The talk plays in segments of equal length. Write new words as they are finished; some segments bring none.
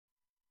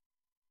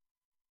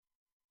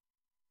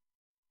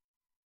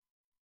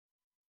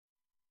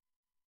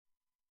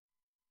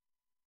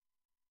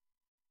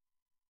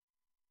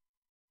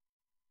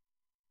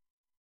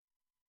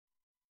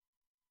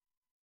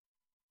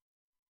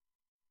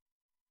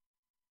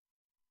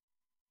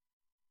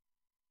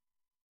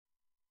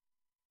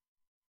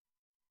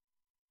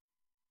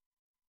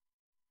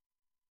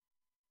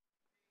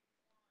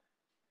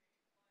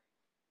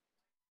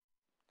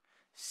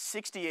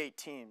68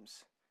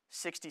 teams,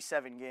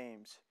 67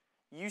 games.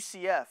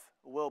 UCF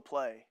will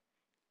play.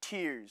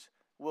 Tears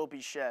will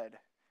be shed.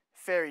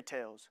 Fairy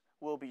tales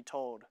will be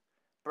told.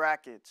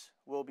 Brackets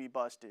will be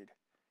busted.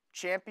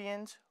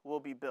 Champions will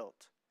be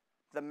built.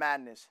 The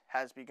madness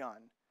has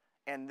begun,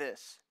 and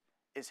this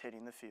is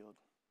Hitting the Field.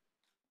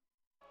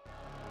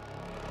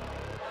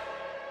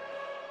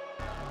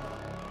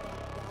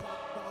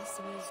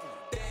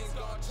 Things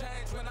gon'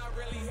 change when I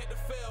really hit the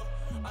field.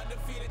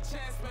 Undefeated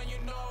chance, man, you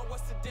know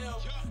what's the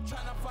deal.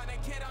 Tryna find a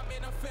kid, I'm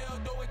in the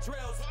field doing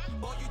drills.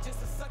 Boy, you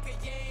just a sucker,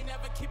 you ain't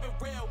never keep it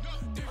real.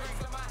 3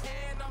 rings in my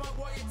hand, I'm a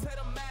warrior to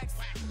the max.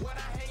 When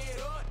I hang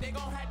it up, they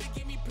gon' have to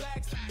give me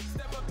plaques.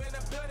 Step up in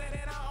the building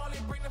and I only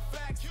bring the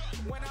facts.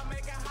 When I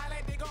make a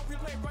highlight, they gon'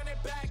 replay, run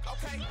it back,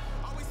 okay?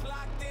 Always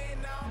locked in,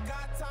 I don't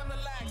got time to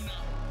lax.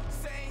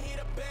 Saying he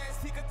the best,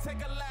 he could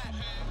take a lap.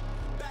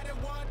 Batted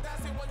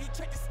 1,000 when you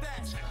check the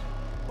stats.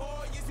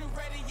 Boy, is you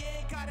ready? You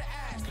ain't gotta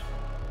ask.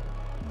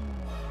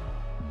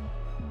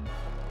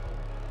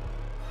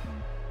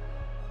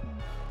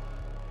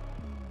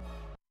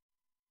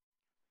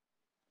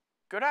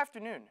 Good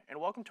afternoon, and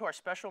welcome to our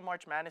special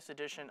March Madness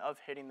edition of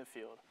Hitting the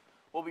Field.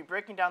 We'll be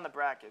breaking down the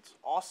brackets,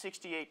 all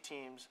 68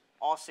 teams,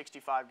 all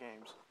 65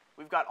 games.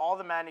 We've got all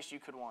the madness you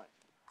could want.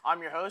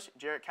 I'm your host,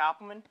 Jarrett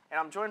Kappelman, and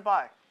I'm joined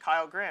by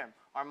Kyle Graham,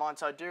 Armand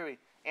Sauduri,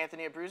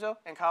 Anthony Abruzzo,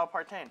 and Kyle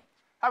Partain.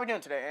 How are we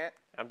doing today, Ant?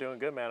 I'm doing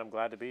good, man. I'm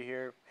glad to be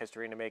here.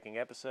 History in the making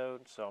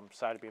episode, so I'm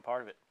excited to be a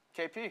part of it.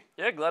 KP?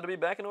 Yeah, glad to be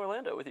back in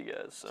Orlando with you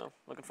guys, so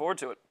looking forward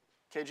to it.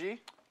 KG?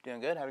 Doing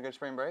good. Had a good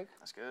spring break.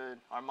 That's good.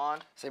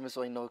 Armand? Same as,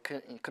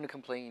 couldn't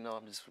complain.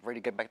 I'm just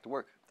ready to get back to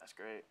work. That's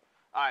great.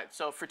 All right,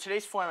 so for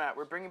today's format,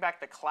 we're bringing back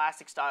the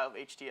classic style of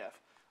HTF.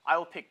 I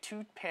will pick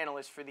 2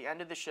 panelists for the end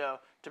of the show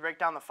to break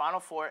down the Final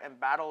Four and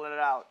battle it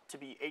out to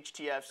be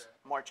HTF's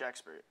March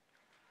expert.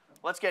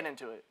 Let's get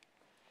into it.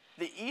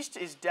 The East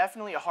is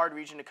definitely a hard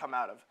region to come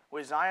out of,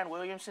 with Zion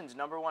Williamson's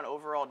 #1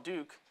 overall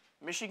Duke,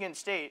 Michigan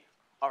State,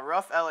 a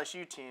rough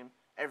LSU team,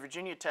 and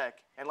Virginia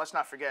Tech, and let's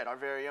not forget our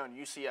very own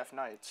UCF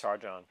Knights.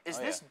 Charge on. Is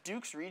this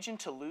Duke's region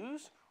to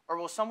lose, or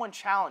will someone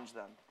challenge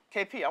them?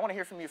 KP, I want to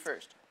hear from you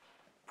first.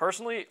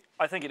 Personally,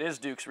 I think it is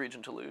Duke's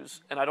region to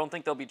lose, and I don't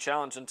think they'll be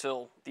challenged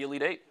until the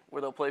Elite Eight,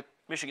 where they'll play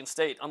Michigan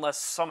State, unless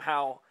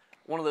somehow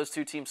one of those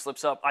 2 teams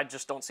slips up. I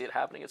just don't see it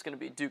happening. It's going to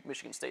be Duke,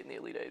 Michigan State in the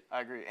Elite Eight.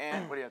 I agree.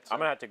 And what do you have to say? I'm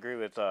going to have to agree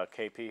with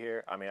KP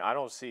here. I mean, I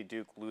don't see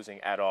Duke losing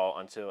at all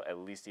until at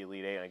least the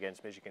Elite Eight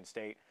against Michigan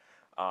State.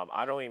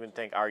 I don't even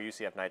think our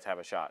UCF Knights have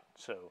a shot.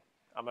 So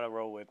I'm going to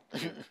roll with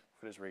Duke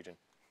for this region.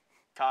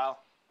 Kyle?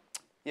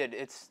 Yeah,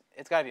 it's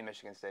got to be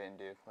Michigan State and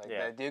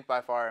Duke. Duke, by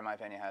far, in my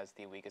opinion, has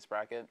the weakest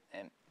bracket,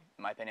 and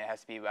in my opinion, it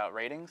has to be about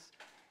ratings.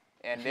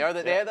 And they are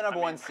the number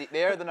one seed.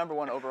 They are the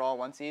 #1 overall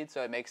 1 seed,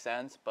 so it makes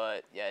sense.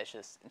 But yeah, it's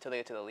just until they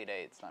get to the Elite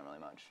Eight, it's not really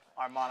much.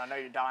 Armand, I know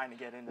you're dying to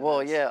get into Well,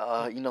 this.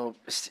 yeah,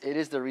 it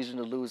is the reason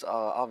to lose.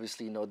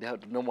 Obviously, they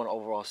have the #1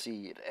 overall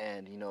seed,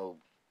 and you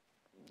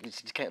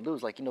just can't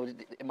lose.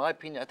 In my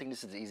opinion, I think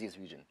this is the easiest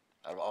region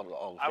out of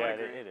all. I would Yeah,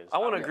 agree. it is. I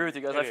want to agree with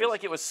you guys. I feel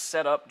like it was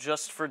set up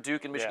just for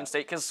Duke and Michigan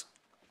State, because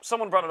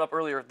someone brought it up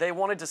earlier. They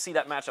wanted to see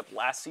that matchup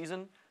last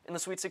season in the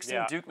Sweet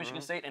 16, Duke,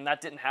 Michigan State, and that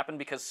didn't happen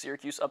because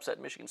Syracuse upset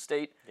Michigan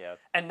State. Yeah.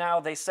 And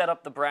now they set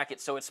up the bracket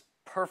so it's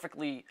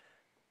perfectly,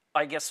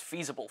 I guess,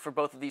 feasible for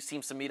both of these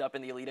teams to meet up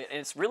in the Elite Eight, and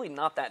it's really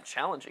not that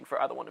challenging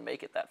for either one to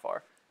make it that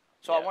far.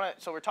 So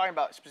So we're talking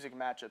about specific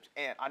matchups,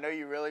 and I know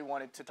you really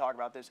wanted to talk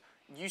about this.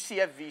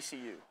 UCF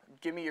VCU.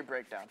 Give me your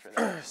breakdown for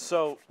that.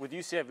 So with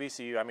UCF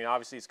VCU, I mean,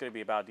 obviously it's going to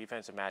be about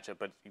defensive matchup,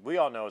 but we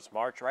all know it's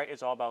March, right?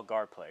 It's all about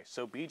guard play.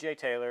 So B.J.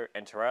 Taylor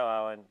and Terrell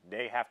Allen,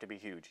 they have to be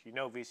huge.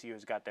 VCU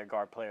has got their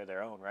guard player of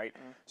their own, right?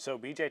 So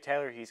B.J.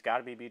 Taylor, he's got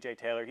to be B.J.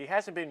 Taylor. He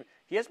hasn't been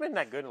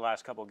that good in the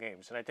last couple of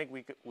games, and I think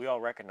we all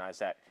recognize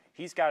that.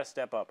 He's got to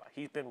step up.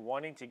 He's been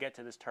wanting to get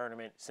to this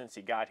tournament since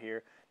he got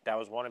here. That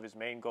was one of his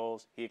main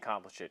goals. He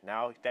accomplished it.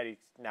 Now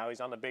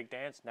he's on the big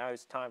dance. Now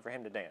it's time for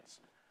him to dance.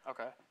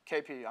 Okay.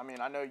 KP, I mean,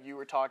 I know you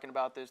were talking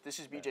about this. This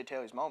is B.J.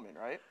 Taylor's moment,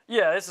 right?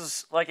 Yeah, this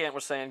is, like Ant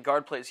was saying,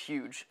 guard play is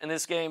huge. In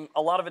this game,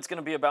 a lot of it's going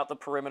to be about the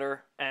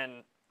perimeter,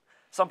 and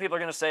some people are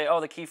going to say,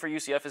 oh, the key for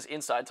UCF is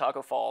inside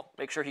Taco Fall.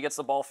 Make sure he gets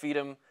the ball, feed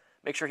him,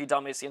 make sure he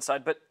dominates the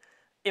inside. But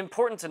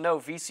important to know,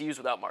 VCU's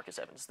without Marcus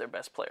Evans, their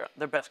best player,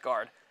 their best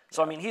guard.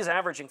 So, I mean, he's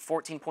averaging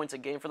 14 points a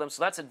game for them,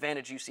 so that's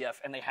advantage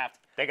UCF, and they have to.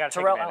 They got to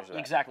take advantage of that.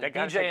 Exactly.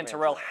 BJ and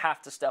Terrell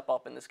have to step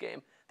up in this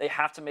game. They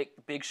have to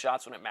make big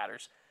shots when it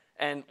matters.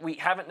 And we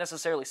haven't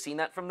necessarily seen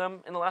that from them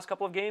in the last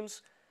couple of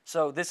games,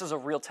 so this is a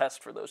real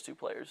test for those 2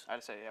 players.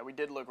 I'd say, we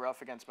did look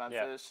rough against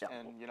Memphis,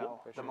 and,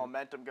 the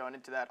momentum going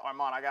into that.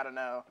 Armand, I got to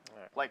know,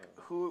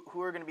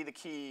 who are going to be the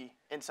key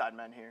inside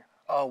men here?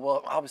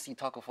 Well, obviously,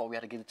 Taco Fall, we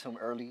had to get it to him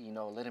early,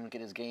 let him get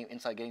his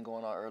inside game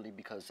going on early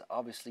because,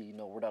 obviously,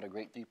 we're not a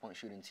great three-point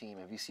shooting team,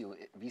 and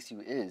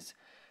VCU is.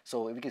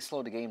 So if we can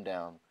slow the game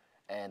down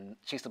and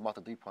chase them off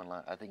the three-point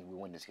line, I think we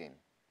win this game.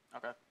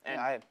 Okay.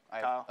 And I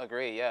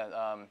agree,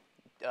 yeah.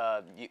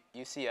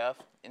 UCF,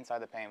 inside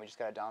the paint, we just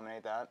got to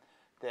dominate that.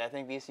 I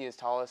think VCU's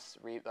tallest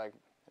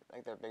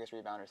like their biggest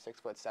rebounder,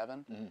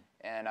 6'7",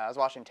 and I was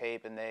watching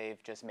tape, and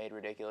they've just made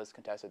ridiculous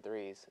contested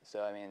threes.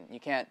 So I mean, you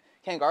can't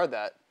guard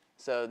that.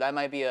 So that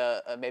might be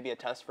maybe a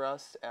test for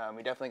us.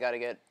 We definitely got to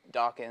get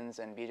Dawkins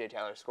and BJ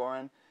Taylor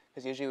scoring,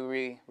 because usually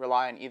we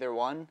rely on either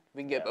one. If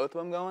we can get both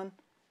of them going,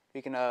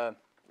 we can.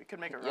 We could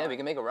make a run. Yeah, we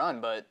can make a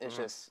run, but it's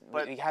just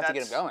But we have to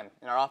get them going,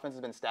 and our offense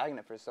has been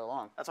stagnant for so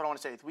long. That's what I want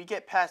to say. If we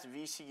get past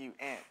VCU,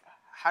 and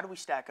how do we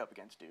stack up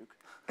against Duke?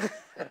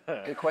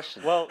 Good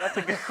question. Well, that's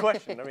a good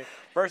question. I mean,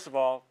 first of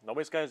all,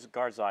 nobody's going to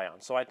guard Zion.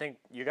 So I think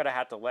you're going to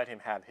have to let him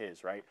have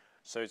his, right?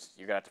 So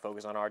you're going to have to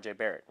focus on R.J.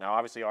 Barrett. Now,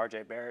 obviously,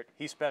 R.J. Barrett,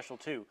 he's special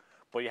too.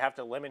 But you have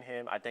to limit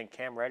him. I think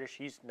Cam Reddish,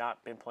 he's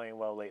not been playing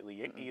well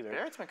lately either.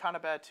 Barrett's been kind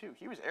of bad too.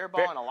 He was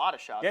airballing a lot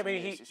of shots. Yeah, I mean,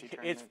 in the ACC it's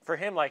tournament. for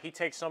him, like, he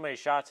takes so many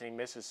shots and he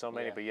misses so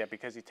many, Yeah. but yet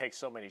because he takes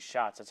so many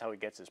shots, that's how he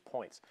gets his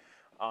points.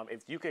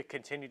 If you could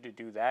continue to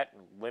do that,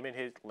 limit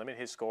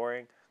his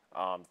scoring,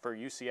 for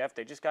UCF,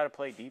 they just got to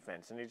play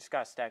defense and they just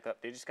got to stack up.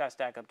 They just got to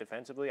stack up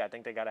defensively. I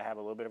think they got to have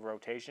a little bit of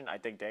rotation. I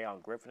think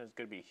Dayon Griffin is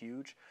going to be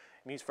huge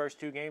in these first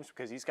two games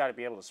because he's got to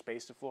be able to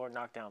space the floor and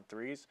knock down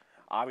threes.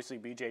 Obviously,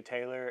 B.J.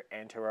 Taylor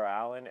and Terrell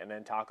Allen, and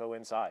then Taco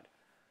inside.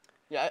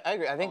 Yeah, I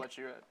agree. I I'll think let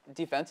you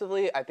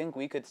defensively, I think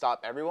we could stop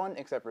everyone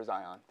except for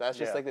Zion. That's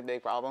just Yeah. like the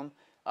big problem.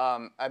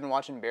 I've been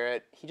watching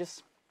Barrett.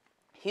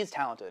 He's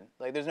talented.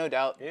 Like, there's no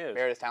doubt He is.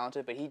 Barrett is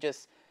talented, but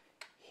his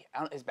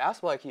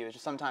basketball IQ is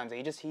just sometimes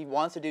he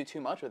wants to do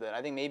too much with it.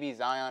 I think maybe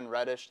Zion,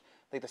 Reddish,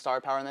 like the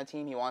star power on that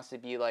team, he wants to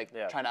be like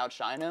Yeah. trying to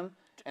outshine him,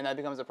 and that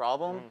becomes a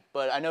problem.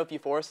 But I know if you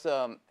force,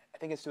 I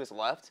think it's to his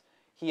left.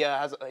 He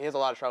has a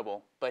lot of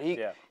trouble, but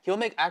he'll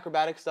make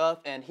acrobatic stuff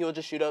and he'll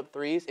just shoot up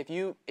threes. If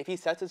he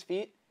sets his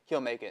feet,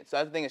 he'll make it. So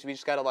that's the thing is we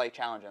just gotta like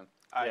challenge him.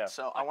 All right, Yeah.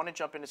 so I want to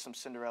jump into some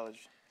Cinderellas,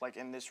 like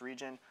in this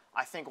region.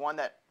 I think one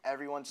that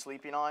everyone's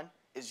sleeping on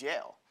is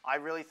Yale. I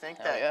really think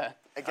Hell that yeah.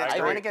 against I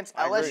going agree. against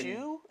I agree.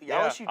 LSU,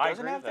 Yeah, LSU I doesn't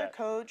agree have with their that.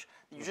 coach.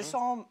 You just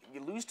saw them.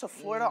 You lose to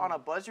Florida on a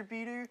buzzer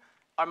beater.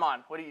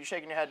 Armand, what are you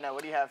shaking your head now?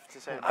 What do you have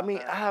to say about I mean,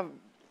 that?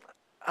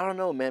 I don't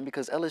know, man,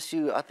 because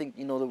LSU, I think,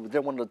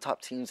 they're one of the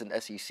top teams in the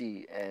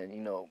SEC,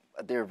 and,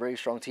 they're a very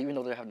strong team, even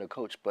though they're having a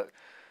coach, but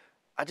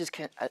I just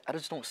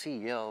don't see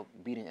Yale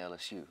beating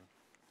LSU.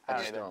 I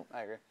just don't.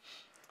 I agree.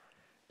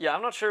 Yeah,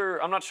 I'm not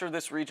sure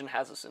this region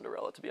has a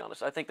Cinderella, to be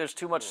honest. I think there's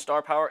too much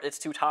star power. It's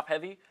too top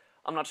heavy.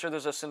 I'm not sure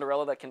there's a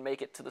Cinderella that can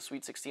make it to the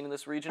Sweet 16 in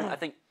this region. I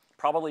think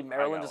probably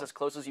Maryland is one. as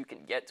close as you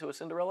can get to a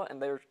Cinderella,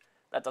 and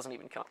that doesn't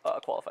even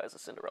qualify as a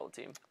Cinderella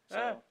team.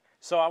 So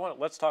So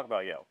let's talk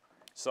about Yale.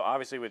 So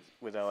obviously with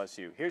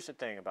LSU, here's the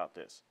thing about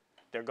this.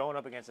 They're going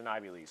up against an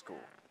Ivy League school.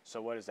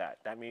 So what is that?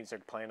 That means they're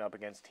playing up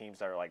against teams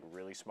that are like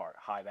really smart,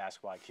 high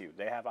basketball IQ.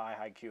 They have high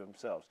IQ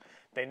themselves.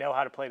 They know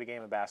how to play the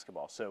game of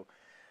basketball. So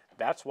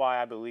that's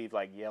why I believe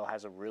like Yale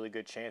has a really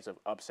good chance of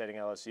upsetting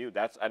LSU.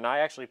 And I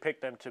actually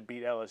picked them to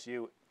beat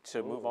LSU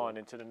to move on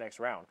into the next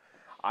round.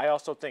 I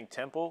also think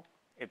Temple,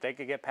 if they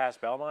could get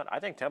past Belmont, I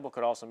think Temple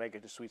could also make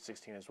it to Sweet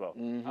 16 as well.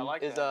 I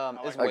like Is that. I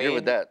like is that. I agree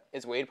with that.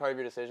 Is Wade part of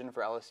your decision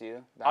for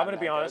LSU? I'm going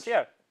to be honest,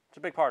 yeah, it's a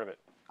big part of it.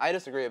 I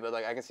disagree, but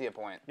like I can see a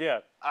point. Yeah.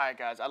 All right,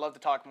 guys, I'd love to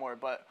talk more,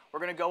 but we're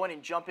going to go in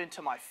and jump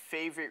into my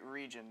favorite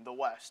region, the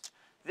West.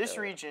 This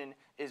region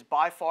is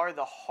by far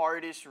the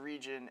hardest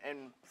region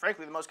and,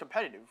 frankly, the most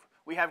competitive.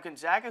 We have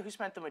Gonzaga, who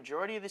spent the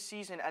majority of the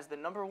season as the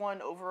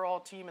 #1 overall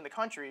team in the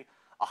country,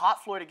 a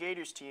hot Florida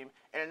Gators team,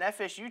 and an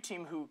FSU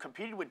team who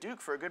competed with Duke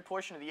for a good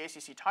portion of the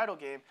ACC title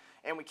game,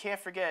 and we can't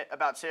forget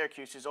about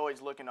Syracuse, who's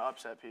always looking to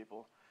upset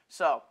people.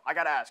 So, I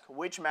got to ask,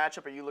 which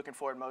matchup are you looking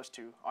forward most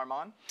to?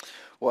 Armand?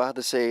 Well, I have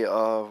to say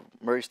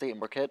Murray State and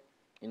Marquette.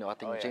 I think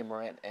Oh, yeah. Jay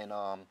Morant and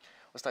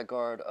what's that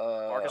guard?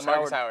 Marcus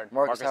Marcus Howard.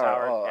 Marcus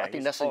Howard. Oh, Yeah, I think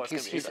he's- that's oh, it's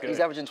gonna be he's good.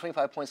 averaging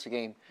 25 points a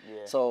game.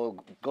 Yeah. So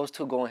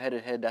going head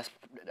to head.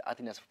 I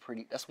think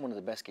that's one of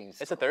the best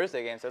games. It's a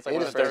Thursday game, so it's like It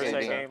one is of the first Thursday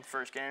games. game.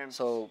 First game.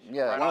 So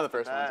yeah, Right One of off the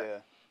first the ones,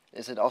 bat. yeah.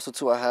 Is it also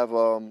too? I have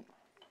I'm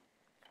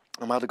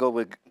gonna have to go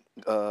with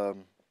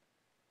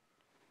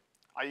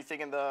Are you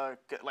thinking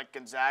like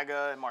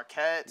Gonzaga and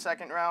Marquette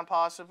second round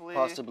possibly?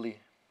 possibly.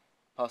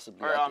 Or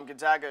I think-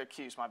 Gonzaga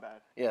Cuse, my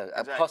bad. Yeah,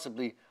 Gonzaga.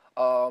 possibly.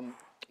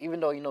 Even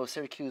though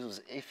Syracuse was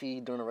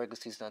iffy during the regular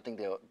season, I think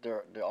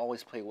they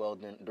always play well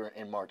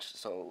in March.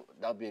 So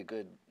that'll be a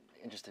good,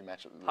 interesting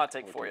matchup. hot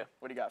take for you.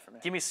 What do you got for me?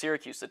 Give me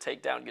Syracuse to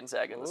take down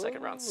Gonzaga in the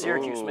second round.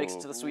 Syracuse makes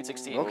it to the Sweet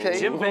 16. Okay.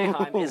 Jim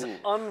Boeheim is Ooh.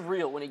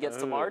 unreal when he gets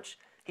to March.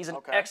 He's an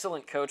Okay.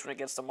 excellent coach when it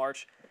gets to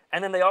March.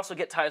 And then they also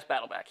get Tyus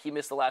Battle back. He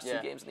missed the last two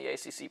Yeah. games in the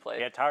ACC play.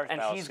 Yeah, Tyus and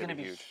Battle's he's going to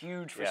gonna be be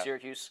huge for Yeah.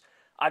 Syracuse.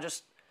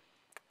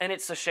 And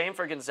it's a shame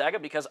for Gonzaga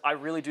because I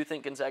really do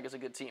think Gonzaga's a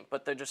good team,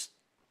 but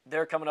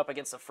they're coming up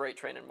against a freight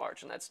train in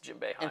March, and that's Jim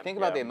Boeheim. And think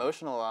about the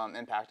emotional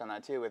impact on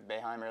that too with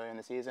Boeheim earlier in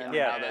the season.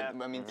 Yeah. Now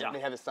that, I mean, Yeah. they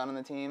have his son on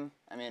the team.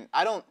 I mean,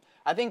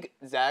 I think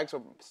Zags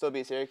will still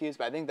beat Syracuse,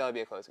 but I think that'll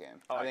be a close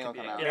game. I think it'll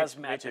come out. It has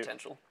Me mad too.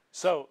 potential.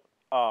 So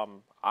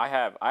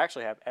I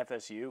actually have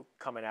FSU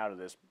coming out of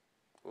this.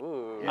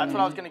 Ooh. That's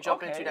what I was going to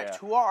jump Okay. into next.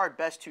 Yeah. Who are our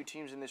best two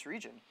teams in this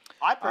region?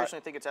 I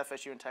personally think it's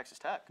FSU and Texas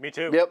Tech. Me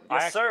too. Yep. I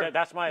Yes, actually- sir.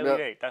 That's my Yep. Elite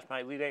Eight. That's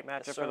my Elite Eight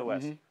matchup for the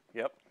West.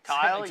 Yep.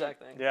 Kyle, exact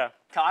thing. Yeah.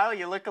 Kyle,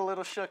 you look a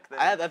little shook there.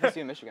 I have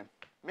FSU Michigan.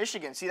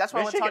 Michigan. See, that's what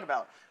I want to talk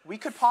about. We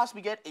could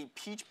possibly get a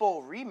Peach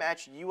Bowl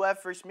rematch,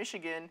 UF versus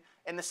Michigan,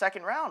 in the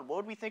second round. What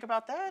would we think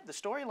about that? The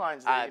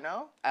storylines there, you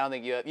know? I don't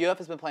think UF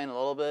has been playing a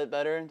little bit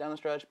better down the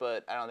stretch,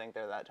 but I don't think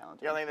they're that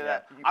talented. You don't think they're Yeah.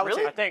 that? I would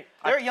Really? say I think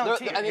they're a young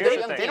team. I mean, Here's they're a the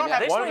young thing. team. They don't yeah. have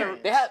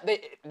They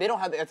experience. They don't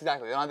have the, that's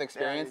exactly. They don't have the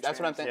experience. the That's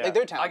what I'm experience. saying. Like,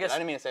 they're talented. guess I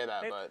didn't mean to say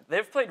that, but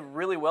They've played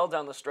really well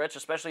down the stretch,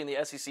 especially in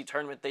the SEC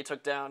tournament. They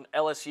took down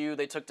LSU.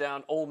 They took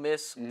down Ole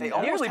Miss. They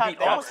nearly beat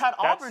they almost had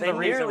Auburn. Auburn. That's the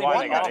reason nearly why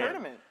won they the got in.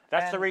 tournament.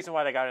 That's the reason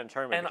why they got in the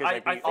tournament, and because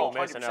they I- beat oh, Ole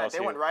Miss and 100%. LSU. They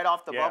went right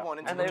off the Yeah. bubble and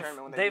into And the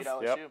tournament when they beat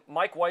LSU. Yep.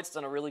 Mike White's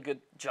done a really good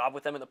job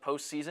with them in the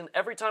postseason.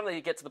 Every time they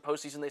get to the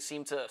postseason, they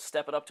seem to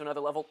step it up to another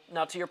level.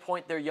 Now, to your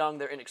point, they're young,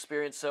 they're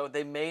inexperienced, so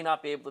they may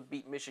not be able to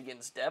beat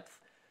Michigan's depth,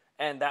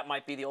 and that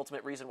might be the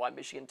ultimate reason why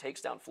Michigan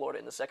takes down Florida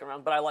in the second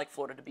round. But I like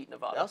Florida to beat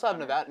Nevada. they also have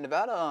Nevada.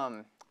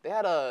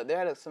 Nevada, they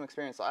had some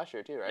experience last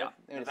year too, right? Yeah.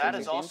 They made a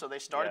Nevada's 16. also, they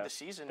started Yeah. the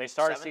season They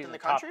started 7th season in the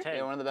top country. 10.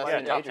 Yeah, one of the best Yeah,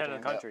 major top 10 in the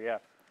teams. country, yeah.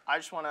 I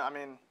just want to, I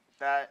mean,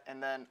 that,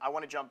 and then I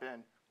want to jump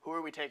in. Who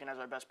are we taking as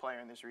our best player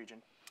in this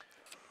region?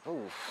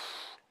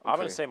 I'm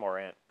going to say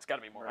Morant. It's got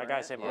to be Morant. I got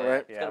to say Morant.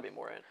 Morant. It's got Yeah. to be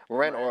Morant.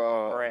 Morant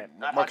or Morant.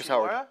 Marcus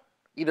Howard. Hachimura?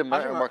 Either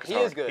Morant or Marcus He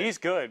Howard. is good. He's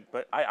good,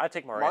 but I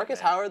take Morant.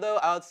 Marcus man. Howard, though,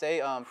 I would say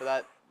for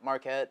that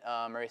Marquette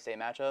Murray State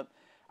matchup,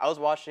 I was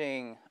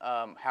watching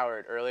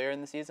Howard earlier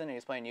in the season, and he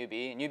was playing UB,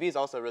 and UB is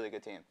also a really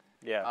good team.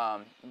 Yeah.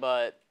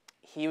 But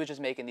he was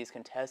just making these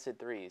contested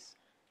threes.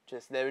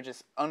 They were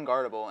just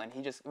unguardable, and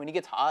when he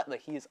gets hot,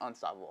 like, he's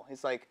unstoppable.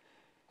 He's like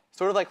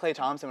sort of like Klay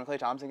Thompson. When Klay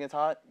Thompson gets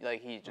hot,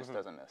 like, he just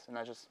doesn't miss, and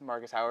that's just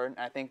Marcus Howard. And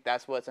I think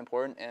that's what's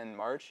important in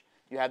March.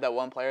 You have that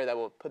one player that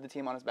will put the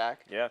team on his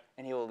back. Yeah.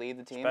 And he will lead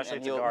the team. Especially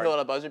and to he'll guard. hit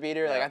a buzzer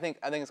beater. Like Yeah. I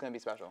think it's gonna be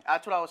special.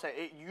 That's what I would say.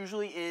 It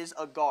usually is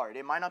a guard.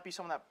 It might not be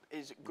someone that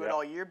is good Yeah.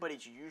 all year, but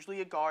it's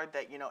usually a guard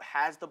that,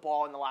 has the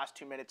ball in the last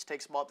 2 minutes,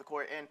 takes the ball up the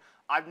court. And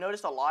I've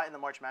noticed a lot in the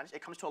March Madness,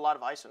 it comes to a lot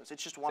of ISOs.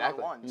 It's just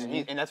one-on-ones.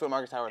 And that's what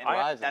Marcus Howard And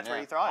thrives in. that's where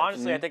yeah. he thrives.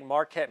 Honestly, I think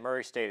Marquette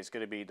Murray State is going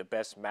to be the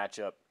best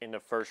matchup in the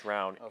first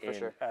round for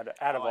sure. out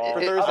of all. For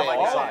It- Thursday, out of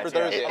all yeah. sides, For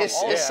Thursday. yeah. It Yeah,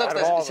 sucks out of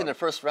that all it's of in the them.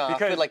 first round. I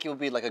Because- feel like it would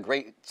be like a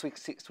great Sweet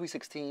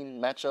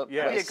 16 matchup.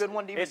 Yeah. It'd be a good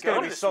one to even It's go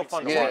going to to be the so Sweet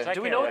fun to 16. watch. I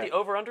Do we can't- know what the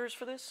over-unders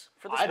for this?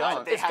 I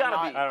don't. They It's have got to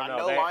not. be. I don't know.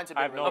 No lines have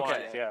I been have no released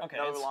lines, yet. yeah. Okay,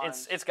 No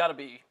lines. it's got to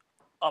be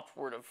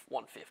upward of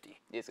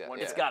 150. It's got,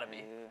 It's yeah. got to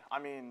be. I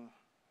mean,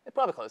 It's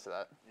probably close to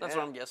that. That's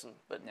Yeah. what I'm guessing.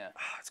 But Yeah.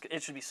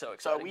 it should be so so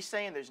exciting. are we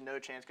saying there's no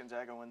chance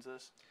Gonzaga wins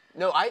this?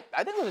 No, I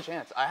think there's a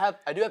chance. I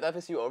do have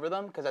FSU over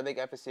them because I think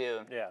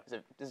FSU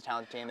is a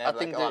talented team. They I have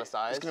think like, a lot of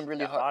size. it's gonna be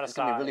really Yeah, a lot hard. of It's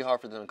gonna be really size.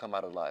 hard for them to come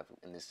out alive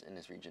in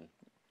this region.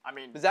 I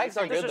mean, Zag's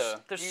not there's good though.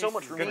 There's so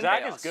much room for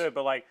Gonzaga's chaos. good,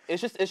 but like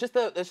It's just here's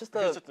the the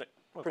thing.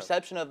 Okay.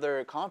 perception of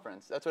their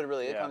conference. That's what it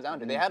really Yeah. comes down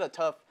to. They had a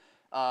tough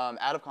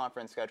out of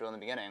conference schedule in the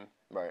beginning.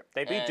 Right.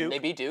 They beat And Duke. They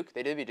beat Duke.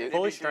 They did beat Duke.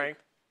 fully beat Duke.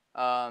 strength.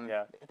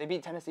 Yeah. They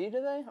beat Tennessee,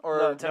 did they? Or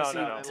No, Tennessee,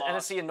 no.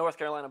 Tennessee and North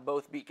Carolina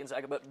both beat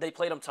Gonzaga, but they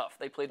played them tough.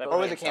 They played both or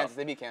was it games Kansas? tough.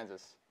 They beat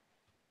Kansas.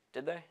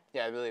 Did they?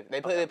 Yeah, I believe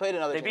they played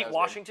another. They team that beat was good.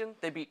 Washington.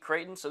 They beat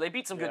Creighton. So they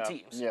beat some good Yeah.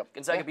 teams. Yep.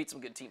 Gonzaga Yeah. beat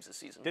some good teams this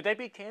season. Did they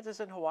beat Kansas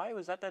in Hawaii?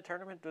 Was that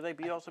tournament? Did they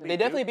beat also beat They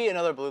definitely Duke? beat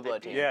another blue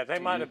blood team. Yeah, they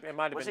might have. It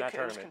might have was been it, that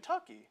it was tournament.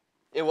 Kentucky?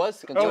 It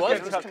was. Kentucky. It was It was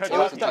Kentucky. Kentucky. It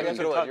was Kentucky. That's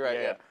what it was. Kentucky, You're right.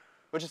 yeah. Yeah.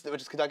 Which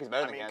is Kentucky's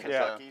better I than mean, Kansas. Yeah.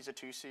 Kentucky's a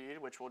 2 seed,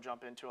 which we'll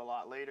jump into a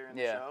lot later in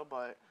the Yeah. show.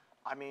 But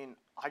I mean,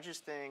 I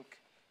just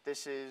think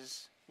this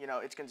is,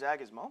 it's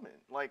Gonzaga's moment.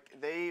 Like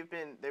they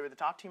were the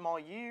top team all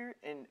year,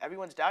 and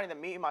everyone's doubting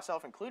them, me and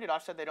myself included.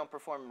 I've said they don't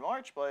perform in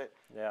March, but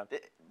Yeah.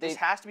 this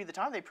has to be the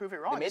time they prove it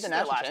wrong. They made This the is their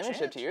national last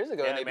championship chance. 2 years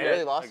ago, Yeah, and they they made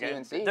barely it lost again. to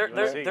UNC. They're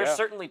UNC, yeah.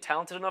 certainly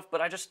talented enough,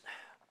 but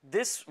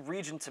this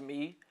region to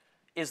me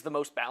is the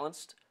most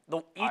balanced.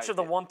 Each of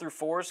the 1 through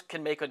 4s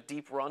can make a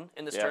deep run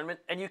in this Yeah.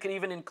 tournament, and you can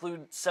even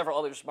include several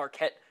others.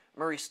 Marquette,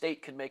 Murray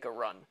State could make a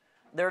run.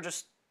 They're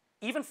just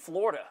even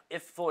Florida,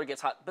 if Florida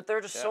gets hot, but there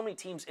are just so many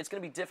teams. It's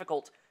going to be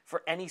difficult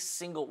for any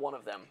single one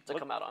of them to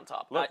come out on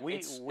top. Look, we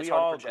It's we hard to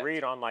all project.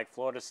 agreed on like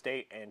Florida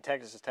State and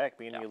Texas Tech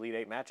being the Elite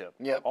Eight matchup.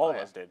 Yep. All of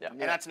yeah. us did. Yeah.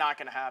 And that's not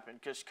going to happen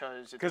because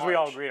Because we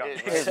all agreed on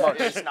it. It's March. not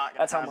going to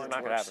That's how happen. March It's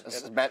not gonna works.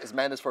 happen. It's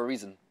madness for a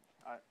reason.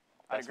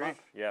 I agree.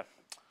 Yeah.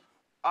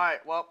 All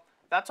right, well,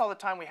 that's all the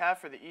time we have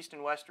for the East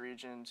and West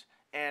regions,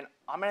 and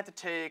I'm going to have to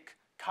take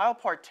Kyle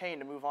Partain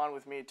to move on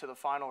with me to the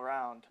final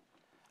round.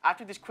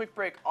 After this quick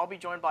break, I'll be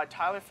joined by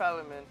Tyler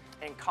Fellerman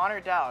and Connor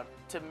Dowd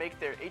to make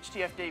their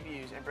HTF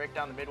debuts and break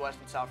down the Midwest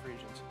and South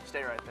regions.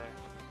 Stay right there.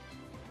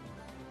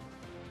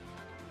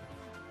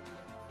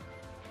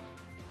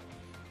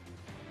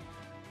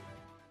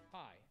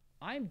 Hi,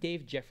 I'm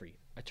Dave Jeffrey,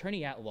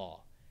 attorney at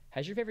law.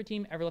 Has your favorite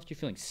team ever left you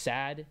feeling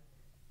sad,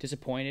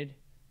 disappointed,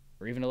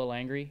 or even a little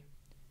angry?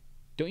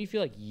 Don't you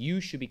feel like you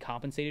should be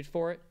compensated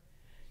for it?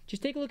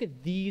 Just take a look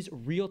at these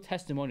real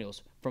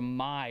testimonials from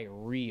my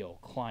real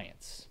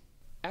clients.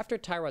 After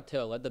Tyrod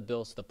Taylor led the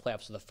Bills to the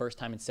playoffs for the first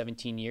time in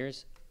 17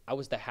 years, I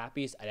was the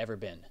happiest I'd ever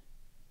been.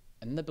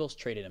 And then the Bills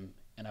traded him,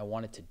 and I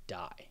wanted to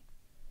die.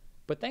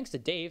 But thanks to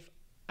Dave,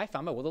 I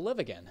found my will to live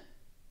again.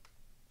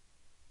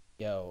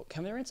 Yo,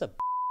 Kevin Durant's a bitch.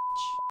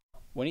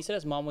 When he said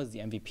his mom was the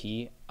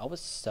MVP, I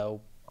was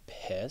so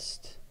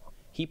pissed.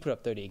 He put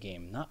up 30 a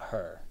game, not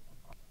her.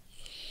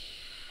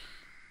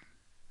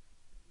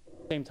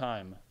 Same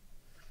time,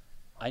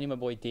 I knew my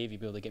boy Davey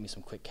would be able to get me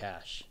some quick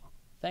cash.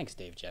 Thanks,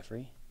 Dave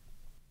Jeffrey.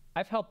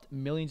 I've helped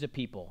millions of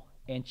people,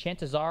 and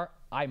chances are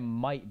I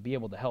might be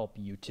able to help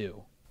you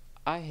too.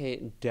 I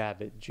hate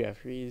David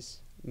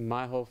Jeffries.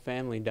 My whole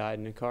family died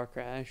in a car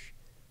crash,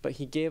 but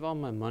he gave all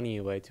my money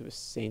away to a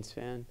Saints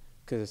fan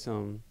because of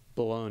some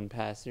blown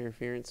pass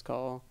interference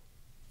call.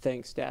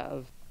 Thanks,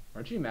 Dav.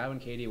 Aren't you mad when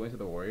KD went to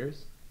the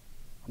Warriors?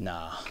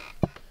 Nah,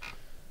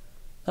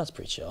 that's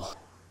pretty chill.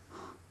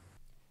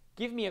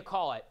 Give me a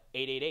call at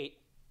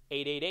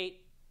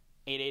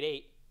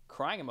 888-888-888,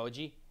 crying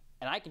emoji,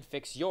 and I can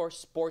fix your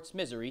sports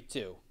misery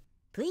too.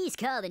 Please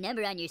call the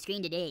number on your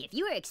screen today if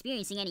you are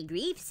experiencing any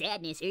grief,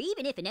 sadness, or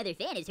even if another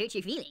fan has hurt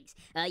your feelings.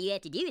 All you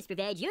have to do is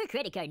provide your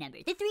credit card number,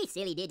 the 3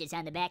 silly digits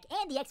on the back,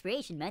 and the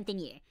expiration month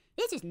and year.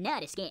 This is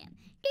not a scam.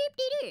 Derp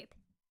de derp.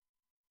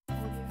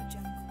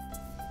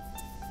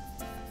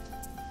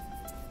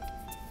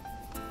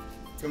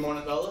 Good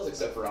morning, fellas,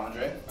 except for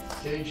Andre.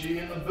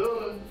 KG in the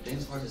building.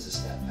 James Harden's a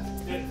stat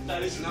man.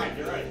 That is right,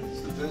 you're right.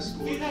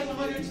 He has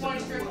 120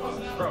 straight points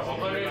now. Bro,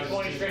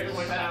 120 straight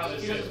points now.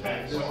 He doesn't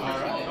pass. All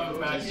right,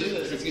 let's do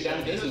this. Let's get down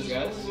to business,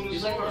 guys.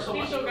 He's like Russell.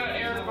 You still got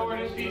Aaron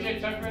Gordon, PJ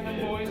Tucker, and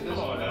them boys. Come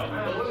on now.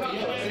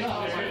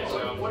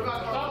 What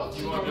about Tom?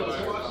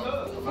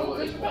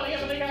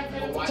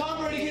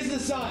 Tom Brady gets the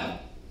sun.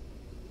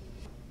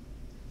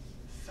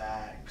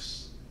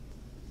 Facts.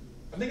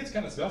 I think it's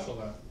kind of special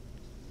though.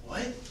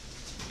 What?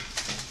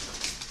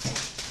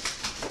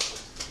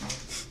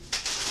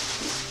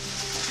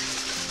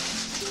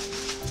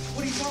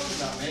 What are you talking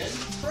about, man?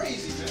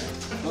 Crazy, man.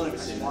 Don't ever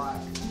say that.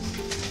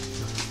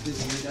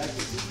 This is your dad.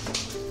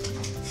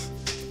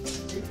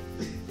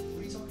 What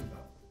are you talking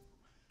about?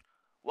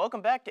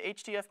 Welcome back to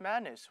HTF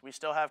Madness. We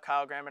still have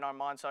Kyle Graham and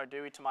Armand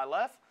Sardui to my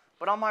left,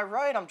 but on my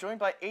right, I'm joined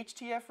by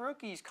HTF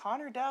rookies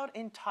Connor Dowd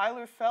and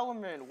Tyler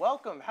Fellerman.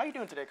 Welcome. How you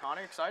doing today,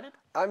 Connor? Excited?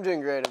 I'm doing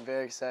great. I'm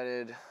very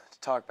excited to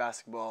talk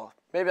basketball.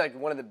 Maybe like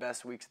one of the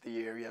best weeks of the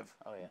year. We have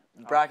the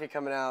bracket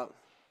coming out,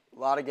 a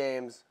lot of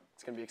games.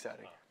 It's going to be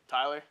exciting.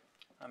 Tyler?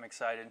 I'm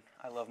excited.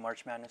 I love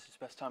March Madness. It's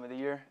the best time of the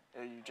year.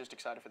 Are you just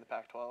excited for the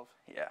Pac-12?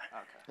 Yeah.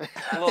 Okay.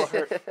 A little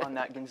hurt on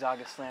that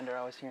Gonzaga slander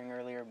I was hearing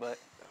earlier, but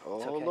it's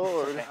okay.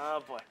 Lord. It's okay.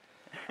 Oh, boy.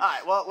 All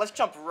right, well, let's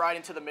jump right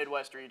into the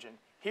Midwest region.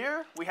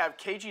 Here, we have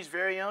KG's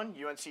very own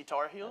UNC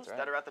Tar Heels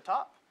that are at the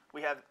top.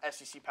 We have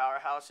SEC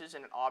powerhouses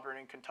in Auburn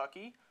and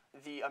Kentucky,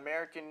 the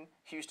American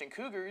Houston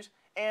Cougars,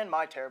 and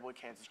my terrible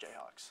Kansas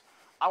Jayhawks.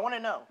 I want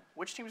to know,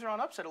 which teams are on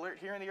upset alert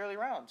here in the early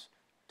rounds?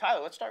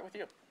 Tyler, let's start with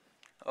you.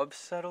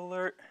 Upset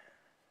alert?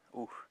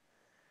 Ooh,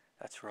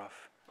 that's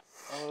rough.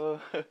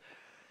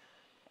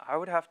 I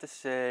would have to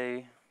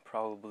say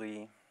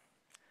probably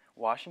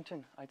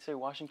Washington. I'd say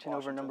Washington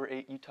over number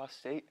 8 Utah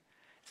State.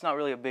 It's not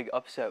really a big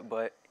upset,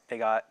 but they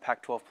got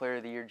Pac-12 Player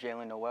of the Year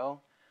Jalen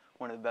Noel,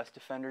 one of the best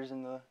defenders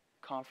in the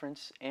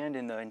conference and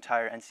in the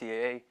entire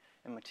NCAA,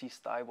 and Matisse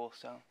Thybulle.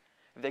 So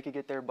if they could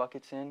get their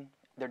buckets in,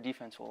 their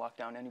defense will lock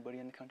down anybody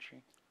in the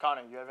country.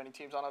 Connor, you have any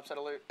teams on upset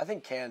alert? I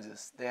think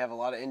Kansas. They have a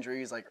lot of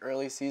injuries, like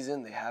early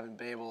season. They haven't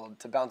been able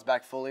to bounce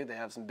back fully. They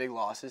have some big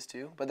losses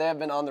too, but they have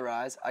been on the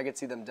rise. I could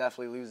see them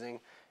definitely losing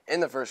in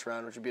the first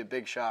round, which would be a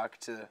big shock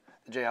to the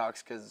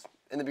Jayhawks because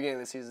in the beginning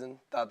of the season,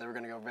 thought they were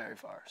going to go very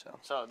far.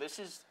 So this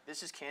is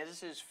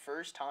Kansas's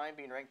first time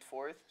being ranked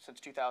 4th since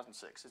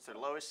 2006. It's their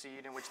lowest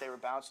seed in which they were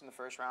bounced in the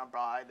first round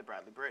by the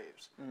Bradley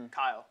Braves.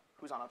 Kyle,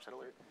 who's on upset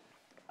alert?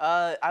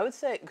 I would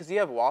say, because you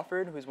have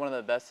Wofford, who's one of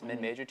the best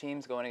mid-major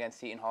teams going against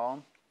Seton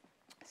Hall.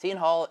 Seton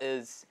Hall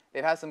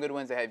they've had some good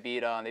wins. They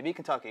beat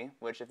Kentucky,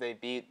 which if they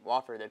beat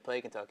Wofford, they'd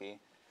play Kentucky.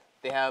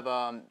 They have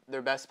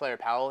their best player,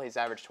 Powell. He's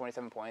averaged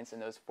 27 points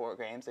in those 4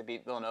 games. They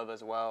beat Villanova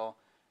as well,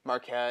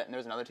 Marquette, and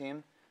there's another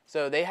team.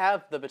 So they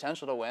have the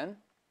potential to win,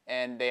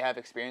 and they have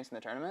experience in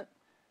the tournament.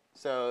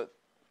 So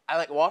I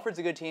like Wofford's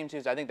a good team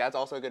too. So I think that's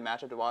also a good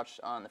matchup to watch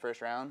on the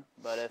first round.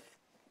 But if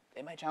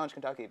they might challenge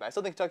Kentucky, but I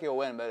still think Kentucky will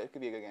win. But it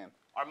could be a good game.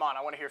 Armand,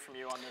 I want to hear from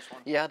you on this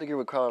one. Yeah, I have to agree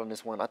with Carl on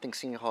this one. I think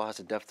Seton Hall has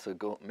the depth to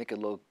go make a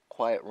little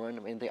quiet run.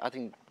 I mean, I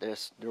think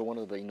they're one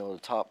of the the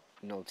top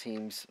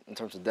teams in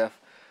terms of depth.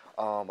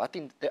 I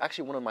think they're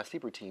actually one of my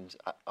sleeper teams.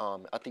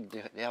 I think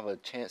they have a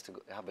chance to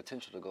have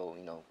potential to go.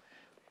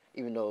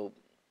 Even though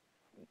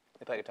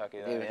they play Kentucky.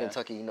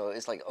 Kentucky,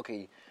 it's like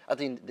okay. I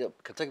think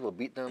Kentucky will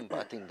beat them, but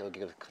I think they'll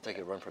give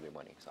Kentucky a run for their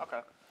money. So.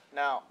 Okay.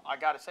 Now, I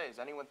got to say, is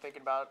anyone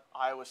thinking about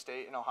Iowa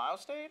State and Ohio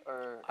State?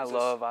 I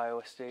love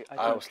Iowa State.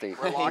 Iowa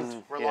State. We're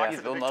locked for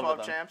the Big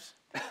 12 champs?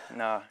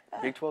 No.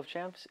 Big 12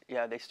 champs?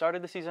 Yeah, they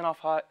started the season off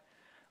hot,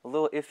 a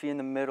little iffy in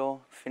the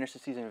middle, finished the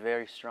season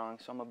very strong,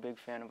 so I'm a big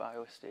fan of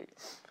Iowa State.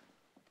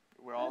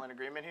 We're all in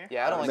agreement here?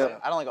 Yeah, I don't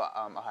like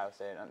Ohio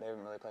State. They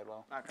haven't really played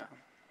well. Okay.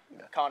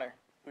 Yeah. Connor,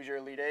 who's your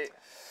Elite 8?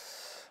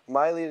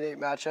 My Elite 8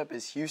 matchup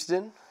is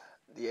Houston,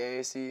 the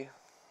AAC.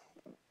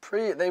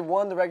 They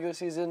won the regular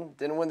season,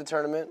 didn't win the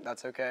tournament.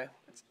 That's okay.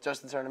 It's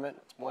just the tournament.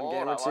 It's one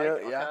game or two.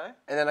 Yeah.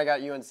 And then I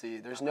got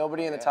UNC. There's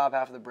nobody in the top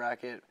half of the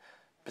bracket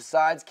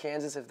besides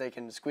Kansas, if they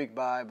can squeak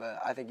by, but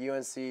I think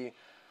UNC,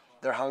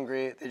 they're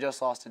hungry. They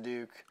just lost to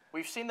Duke.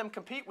 We've seen them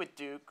compete with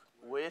Duke,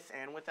 with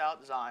and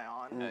without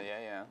Zion.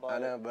 Yeah. I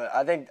know, but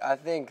I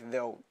think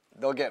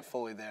they'll get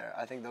fully there.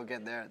 I think they'll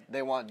get there.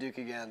 They want Duke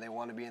again. They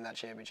want to be in that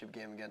championship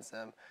game against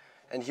them.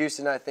 And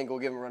Houston, I think, will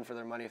give them a run for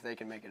their money if they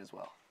can make it as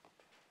well.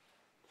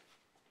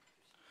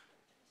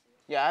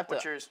 Yeah,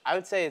 What's yours? I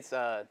would say it's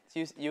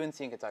UNC and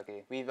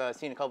Kentucky. We've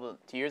seen 2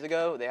 years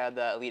ago, they had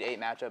the Elite Eight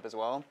matchup as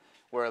well,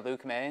 where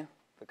Luke May,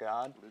 the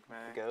god, the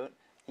GOAT,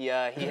 he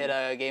hit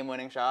a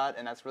game-winning shot,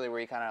 and that's really where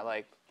he kind of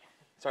like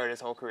started his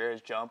whole career,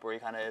 his jump, where he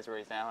kind of is where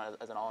he's now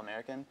as an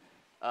All-American.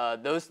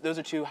 Those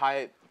are two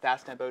high,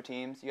 fast-tempo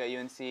teams. You got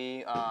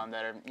UNC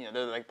that are,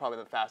 they're like probably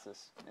the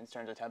fastest in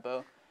terms of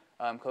tempo.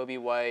 Kobe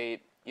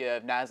White, you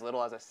have Naz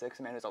Little as a sixth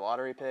man who's a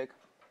lottery pick,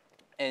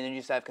 and then you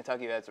just have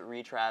Kentucky that's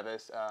Reed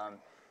Travis.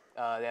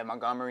 They have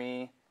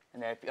Montgomery,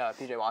 and they have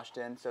P.J.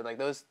 Washington. So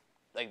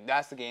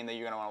that's the game that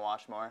you're gonna want to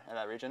watch more in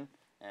that region,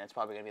 and it's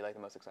probably gonna be like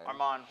the most exciting.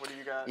 Armand, what do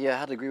you got? Yeah, I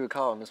had to agree with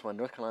Kyle on this one.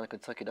 North Carolina,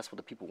 Kentucky, that's what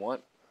the people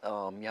want.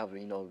 You have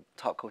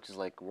top coaches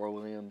like Roy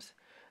Williams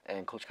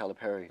and Coach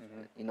Calipari.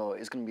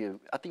 It's gonna be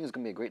I think it's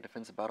gonna be a great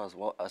defensive battle as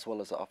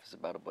well as an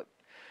offensive battle, but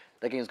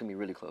that game is gonna be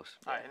really close.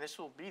 All right, and this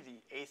will be the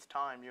 8th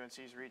time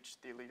UNC's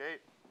reached the Elite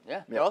Eight.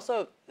 Yeah. They're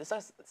also this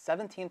is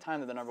 17th time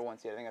they're the number 1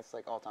 seed. I think that's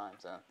like all time.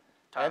 So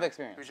I have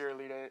experience. Who's your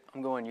Elite Eight?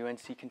 I'm going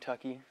UNC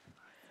Kentucky,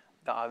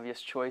 the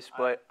obvious choice,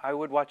 but I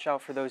would watch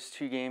out for those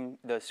 2 games,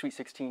 the Sweet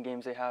 16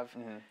 games they have.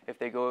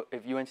 If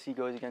UNC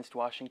goes against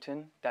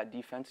Washington, that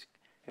defense,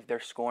 if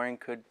they're scoring,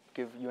 could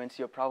give UNC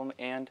a problem,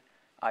 and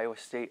Iowa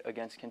State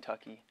against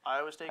Kentucky.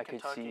 Iowa State, I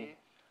could Kentucky. see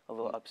a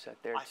little upset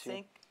there I too.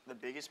 think the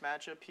biggest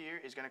matchup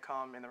here is going to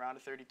come in the round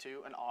of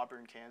 32, an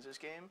Auburn-Kansas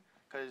game.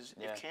 Because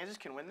if Kansas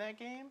can win that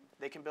game,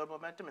 they can build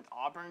momentum. If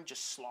Auburn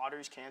just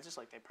slaughters Kansas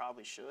like they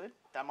probably should,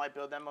 that might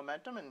build them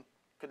momentum. And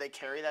could they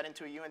carry that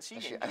into a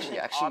UNC game? Actually,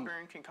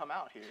 Auburn can come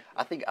out here.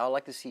 I think I would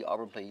like to see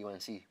Auburn play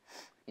UNC.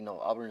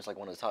 Auburn is like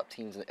one of the top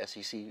teams in the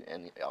SEC,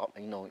 and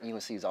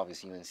UNC is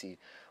obviously UNC.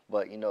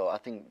 But I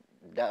think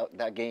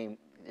that game,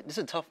 it's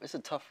a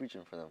tough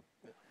region for them.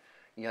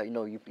 Yeah,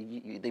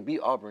 they beat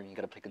Auburn. You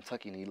got to play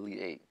Kentucky in the Elite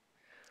Eight.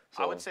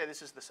 So, I would say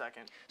this is the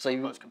second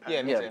most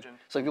competitive region.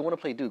 So if you want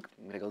to play Duke,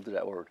 I'm gonna go through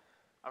that word.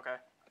 Okay,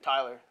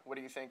 Tyler, what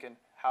are you thinking?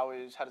 How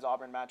does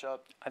Auburn match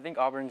up? I think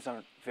Auburn's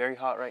very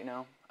hot right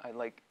now. I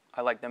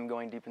like them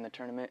going deep in the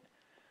tournament.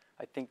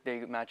 I think they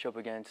match up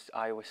against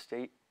Iowa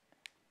State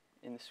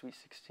in the Sweet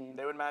 16.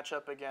 They would match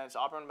up against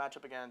Auburn. Match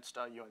up against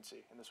UNC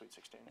in the Sweet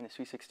 16. In the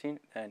Sweet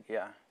 16, and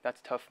yeah, that's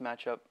a tough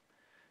matchup.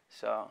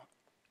 So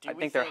I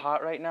we think they're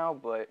hot right now,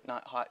 but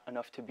not hot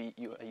enough to beat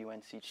a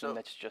UNC team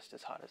that's just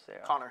as hot as they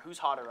are. Connor, who's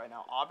hotter right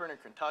now, Auburn or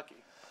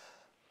Kentucky?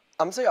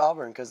 I'm going to say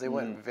Auburn because they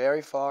went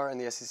very far in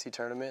the SEC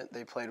tournament.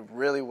 They played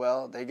really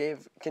well. They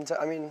gave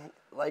Kentucky,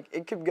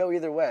 it could go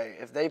either way.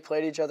 If they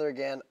played each other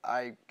again,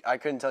 I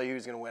couldn't tell you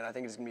who's going to win. I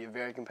think it's going to be a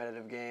very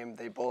competitive game.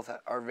 They both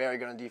are very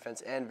good on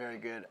defense and very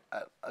good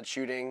at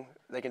shooting.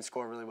 They can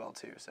score really well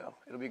too, so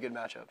it'll be a good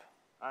matchup.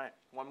 All right,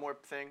 one more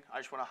thing I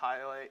just want to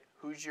highlight.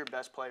 Who's your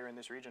best player in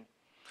this region?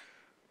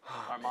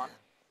 Armand?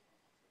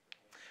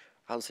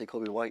 I would say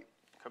Kobe White.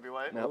 Kobe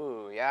White? Yep.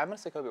 Ooh, yeah, I'm going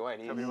to say Kobe White.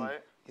 Kobe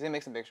White? He's going to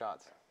make some big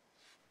shots.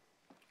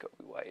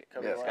 Kobe White.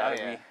 Kobe White.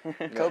 Gotta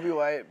be. Kobe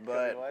White,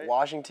 but Kobe White.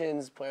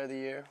 Washington's Player of the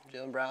Year,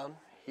 Jaylen Brown.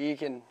 He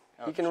can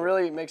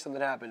really make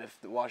something happen if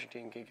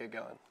Washington can get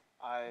going.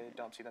 I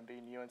don't see them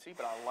beating UNC,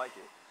 but I like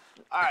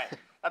it. All right,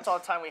 that's all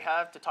the time we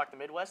have to talk the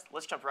Midwest.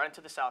 Let's jump right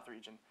into the South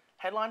region.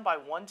 Headlined by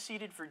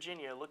 1-seeded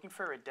Virginia looking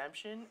for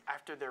redemption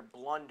after their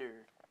blunder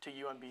to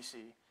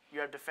UMBC. You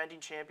have defending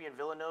champion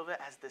Villanova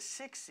as the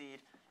 6th seed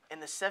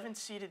and the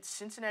 7th-seeded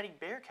Cincinnati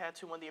Bearcats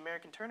who won the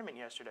American tournament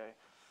yesterday.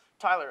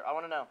 Tyler, I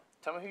want to know.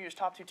 Tell me who your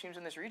top 2 teams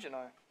in this region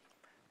are.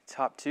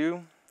 Top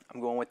 2,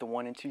 I'm going with the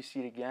 1 and 2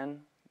 seed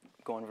again.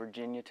 I'm going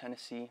Virginia,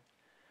 Tennessee.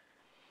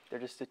 They're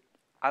just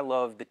I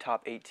love the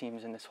top 8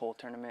 teams in this whole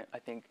tournament. I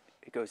think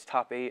it goes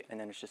top 8 and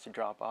then it's just a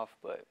drop off,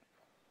 but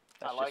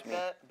that's I like just me.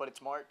 that, but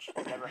it's March.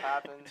 It never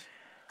happens.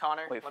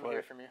 Connor, let me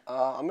hear from you.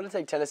 I'm going to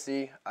take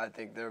Tennessee. I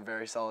think they're a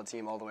very solid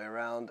team all the way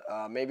around.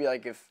 Maybe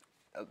if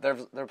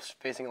they're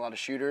facing a lot of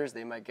shooters,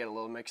 they might get a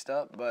little mixed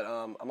up. But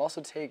I'm also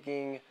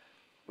taking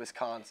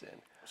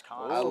Wisconsin.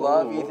 I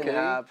love Ethan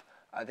Happ.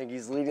 I think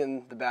he's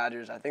leading the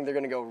Badgers. I think they're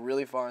going to go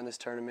really far in this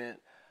tournament.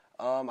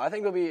 I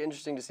think it'll be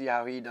interesting to see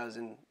how he does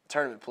in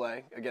tournament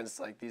play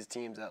against these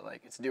teams that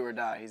it's do or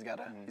die. He's got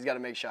to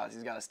make shots.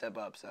 He's got to step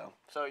up.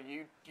 So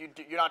you're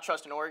not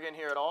trusting Oregon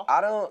here at all? I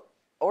don't.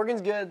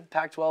 Oregon's good.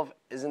 Pac-12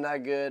 isn't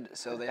that good,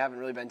 so they haven't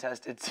really been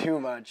tested too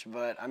much.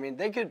 But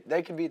they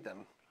could beat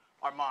them.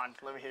 Armand,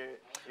 let me hear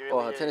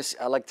it. Tennessee.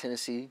 I like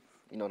Tennessee.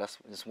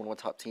 That's one of my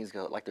top teams. I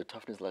like their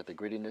toughness, I like their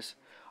grittiness.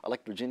 I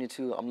like Virginia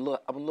too. I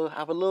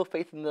have a little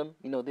faith in them.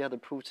 They have to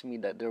prove to me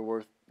that they're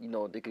worth.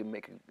 They could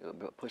make a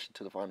push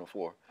into the Final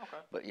Four. Okay.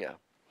 But yeah.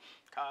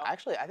 Kyle?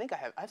 Actually, I think I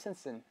have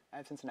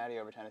Cincinnati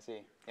over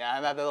Tennessee. Yeah, I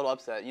have a little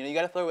upset. You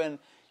got to throw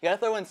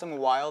in some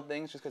wild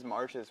things just because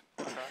March is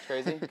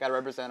crazy. Got to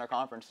represent our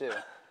conference too.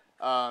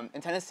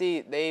 In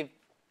Tennessee, they've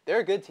they're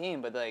a good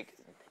team, but like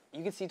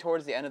you can see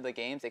towards the end of the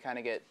games they kind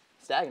of get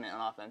stagnant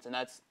on offense, and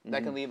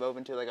that can leave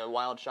open to like a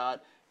wild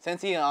shot.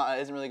 Since he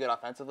isn't really good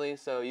offensively,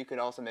 so you could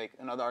also make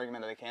another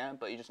argument that they can't,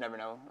 but you just never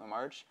know in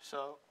March.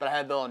 So. But I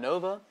had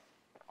Villanova.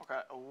 Okay.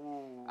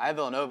 Ooh. I have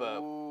Villanova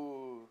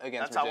That's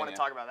against Virginia. how I want to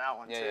talk about that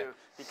one, too. Yeah.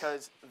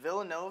 Because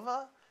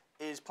Villanova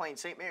is playing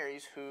St.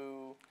 Mary's,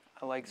 who...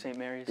 I like St.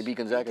 Mary's. They beat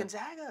Gonzaga.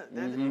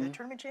 They're the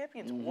tournament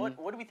champions. What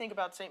do we think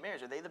about St.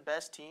 Mary's? Are they the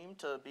best team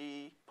to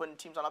be putting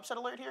teams on upset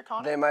alert here,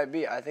 Connor? They might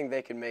be. I think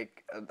they can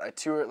make a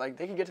tour. Like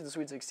they can get to the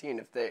Sweet 16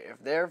 if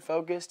they're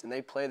focused and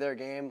they play their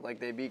game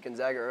like they beat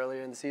Gonzaga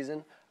earlier in the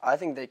season. I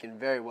think they can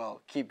very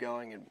well keep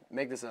going and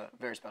make this a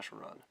very special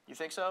run. You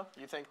think so?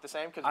 You think the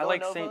same? Cause I like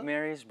Villanova- St.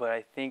 Mary's, but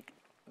I think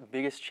the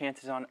biggest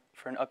chances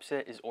for an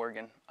upset is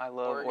Oregon. I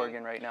love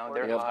Oregon right now.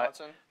 Oregon, They're hot.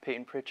 Wisconsin.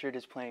 Peyton Pritchard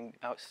is playing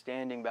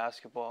outstanding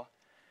basketball.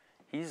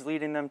 He's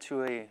leading them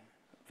to a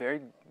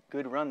very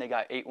good run. They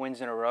got 8 wins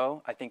in a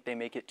row. I think they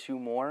make it 2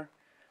 more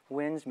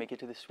wins, make it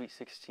to the Sweet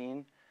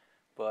 16.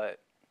 But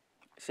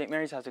St.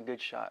 Mary's has a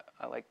good shot.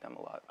 I like them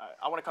a lot.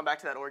 I want to come back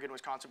to that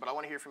Oregon-Wisconsin, but I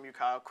want to hear from you,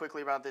 Kyle,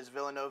 quickly about this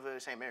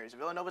Villanova-St. Mary's.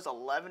 Villanova's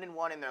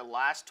 11-1 in their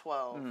last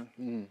 12,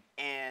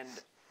 and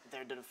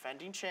they're the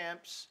defending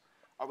champs.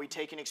 Are we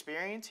taking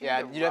experience here?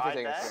 Yeah, to you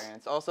definitely ride take that?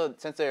 experience. Also,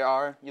 since they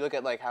are, you look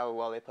at like how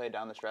well they played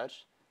down the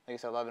stretch. Like I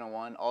said,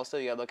 11-1. Also,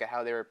 you got to look at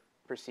how they were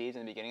perceived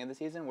in the beginning of the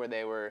season, where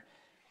they were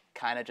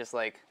kind of just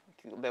like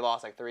they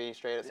lost like 3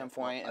 straight at some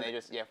point, and they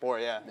just 4,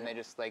 and they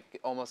just like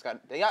almost got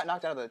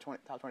knocked out of the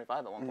top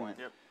 25 at one point.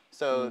 Yep.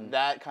 So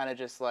that kind of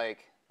just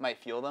like might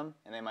fuel them,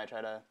 and they might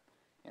try to,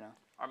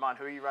 Armand,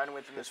 who are you riding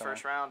with in this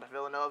first round?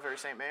 Villanova or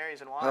St. Mary's,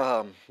 and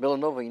why?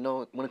 Villanova. You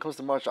know, when it comes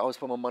to March, I always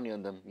put my money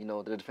on them. You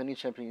know, they're defending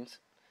champions,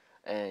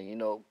 and you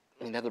know,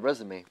 they have the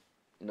resume.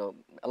 You know,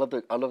 I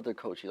love their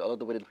coach. I love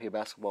the way they play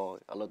basketball.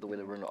 I love the way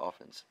they run the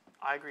offense.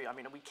 I agree. I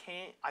mean, we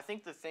can't. I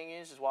think the thing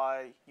is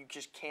why you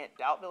just can't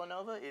doubt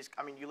Villanova is.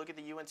 I mean, you look at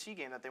the UNC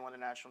game that they won the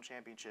national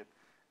championship.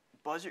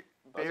 Barry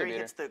beater.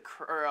 hits the.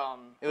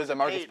 It was a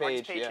Marcus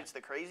Page. Hits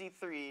the crazy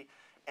 3,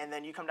 and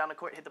then you come down the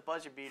court, hit the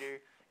buzzer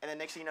beater, and then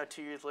next thing you know,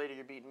 2 years later,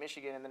 you're beating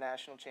Michigan in the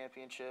national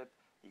championship.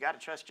 You got to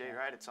trust Jay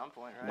Wright at some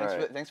point,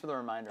 right? Thanks for the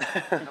reminder.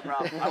 No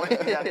problem. I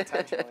wouldn't do that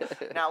intentionally.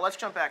 Now, let's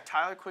jump back.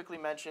 Tyler quickly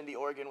mentioned the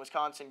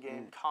Oregon-Wisconsin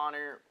game.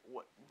 Connor,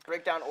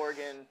 break down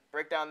Oregon.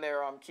 Break down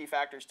their key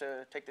factors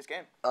to take this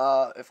game.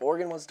 If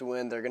Oregon wants to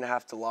win, they're going to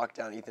have to lock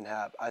down Ethan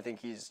Happ. I think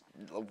he's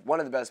one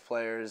of the best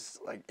players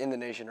like in the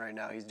nation right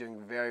now. He's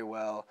doing very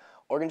well.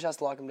 Oregon just has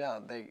to lock him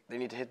down. They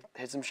need to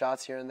hit some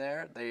shots here and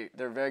there.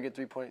 They're a very good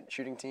 3-point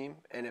shooting team,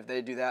 and if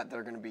they do that,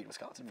 they're going to beat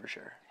Wisconsin for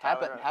sure.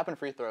 Happen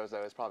free throws,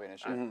 though, is probably an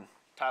issue.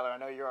 Tyler, I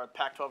know you're a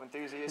Pac-12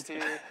 enthusiast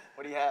here.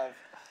 What do you have?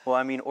 Well,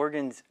 I mean,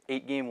 Oregon's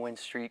 8-game win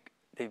streak,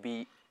 they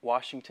beat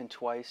Washington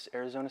twice,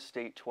 Arizona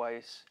State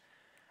twice.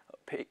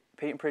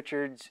 Peyton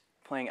Pritchard's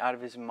playing out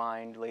of his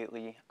mind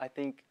lately. I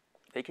think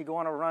they could go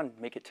on a run,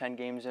 make it 10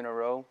 games in a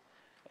row,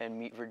 and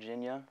meet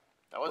Virginia.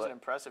 That was an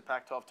impressive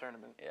Pac-12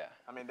 tournament. Yeah.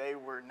 I mean, they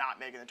were not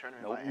making the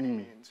tournament by any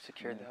means.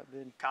 Secured that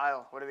bid.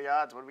 Kyle, what are the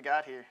odds? What do we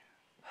got here?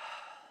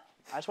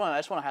 I just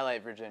want to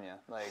highlight Virginia.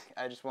 Like,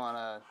 I just want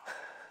to.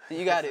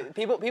 You got it.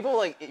 People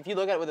like if you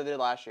look at what they did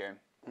last year,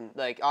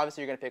 like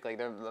obviously you're gonna pick like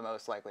they're the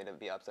most likely to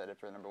be upset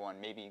for number 1.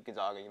 Maybe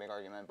Gonzaga, you can make an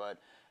argument, but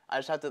I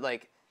just have to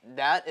like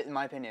that in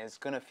my opinion is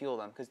gonna fuel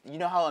them because you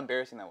know how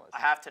embarrassing that was. I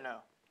have to know.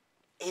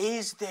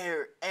 Is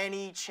there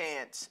any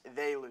chance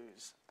they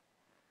lose?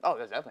 Oh,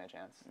 there's definitely a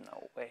chance.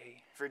 No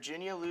way.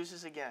 Virginia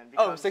loses again.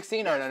 Oh,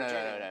 16? No, I don't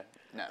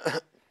think so.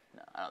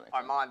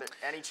 Armand,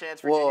 any chance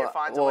Virginia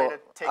finds a way to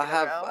take it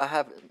out? I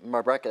have in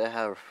my bracket. I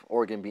have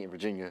Oregon beating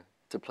Virginia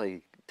to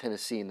play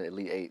Tennessee in the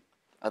Elite 8.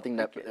 I think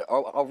that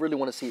I really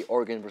want to see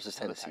Oregon versus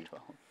Tennessee.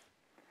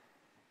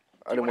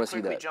 I don't want to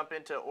see that. Quickly jump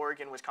into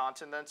Oregon,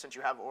 Wisconsin then, since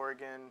you have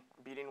Oregon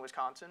beating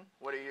Wisconsin.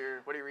 What are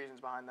your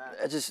reasons behind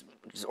that? Just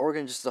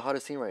Oregon, just the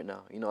hottest team right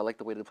now. You know, I like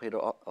the way they play.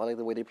 I like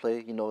the way they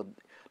play. You know,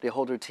 they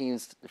hold their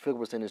team's field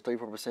goal percentage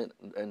 34%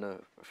 in the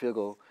field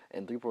goal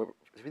and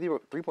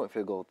 3-point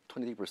field goal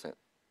 23%.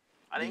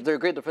 I think they're a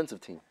great defensive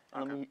team.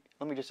 Okay.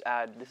 Let me just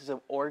add, this is an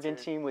Oregon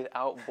team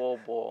without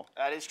Bol.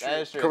 That is true.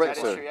 Correct, that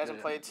is sir. true. He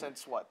hasn't played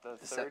since what, the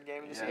third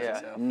game of the season?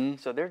 Yeah.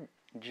 So they're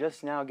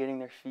just now getting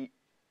their feet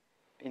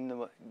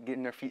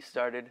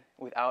started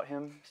without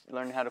him,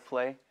 learning how to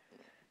play.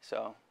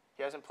 So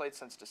he hasn't played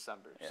since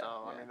December.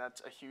 I mean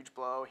that's a huge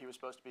blow. He was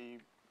supposed to be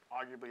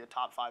arguably a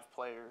top 5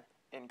 player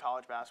in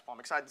college basketball. I'm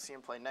excited to see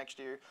him play next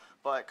year.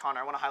 But Connor,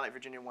 I want to highlight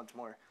Virginia once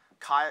more.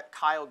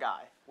 Kyle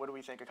Guy. What do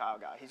we think of Kyle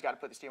Guy? He's got to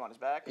put this team on his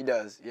back. He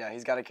does. Yeah,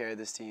 he's got to carry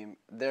this team.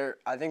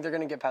 I think they're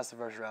going to get past the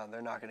first round.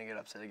 They're not going to get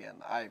upset again.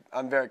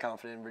 I'm very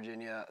confident in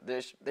Virginia.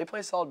 They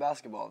play solid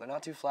basketball. They're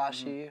not too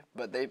flashy,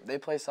 but they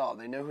play solid.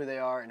 They know who they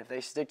are, and if they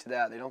stick to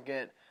that, they don't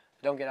get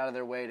out of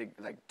their way to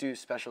like do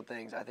special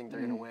things. I think they're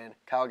going to win.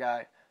 Kyle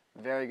Guy,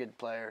 very good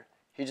player.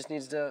 He just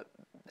needs to.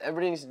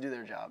 Everybody needs to do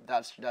their job.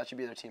 That should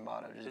be their team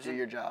motto. Just do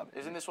your job.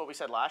 Isn't this what we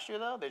said last year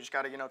though? They just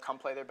got to come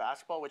play their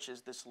basketball, which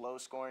is this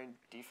low-scoring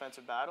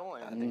defensive battle.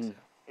 And I think so.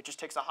 It just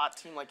takes a hot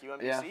team like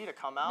UMBC to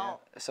come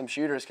out. Some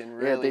shooters can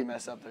really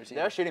mess up their team.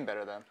 They're shooting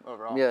better though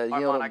overall.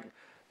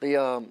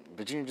 Yeah,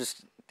 Virginia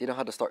they don't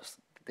have to start.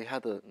 They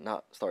had to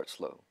not start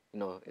slow.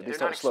 You know, if they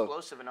start slow, they're not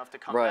explosive enough to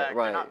come back.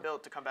 They're not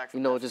built to come back from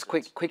You know, just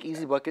deficits. quick,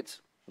 easy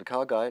buckets. The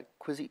Kyle guy,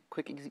 quick,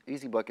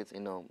 easy buckets. You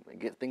know,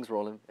 get things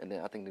rolling, and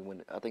then I think they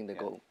win. I think they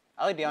go.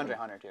 I like DeAndre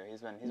Hunter too. He's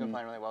been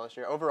playing really well this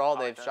year. Overall,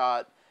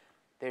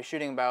 they're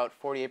shooting about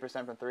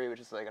 48% from three, which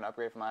is like an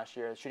upgrade from last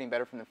year. Shooting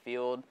better from the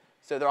field,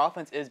 so their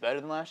offense is better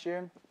than last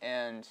year,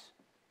 and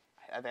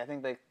I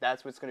think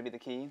that's what's going to be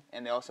the key.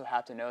 And they also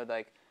have to know,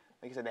 like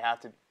you said, they have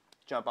to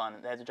jump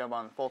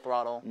on full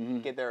throttle,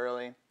 get there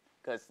early,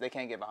 because they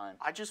can't get behind.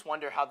 I just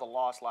wonder how the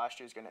loss last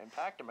year is going to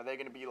impact them. Are they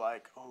going to be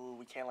like, oh,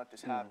 we can't let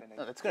this happen?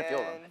 No, it's going to feel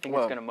them. I think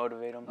it's going to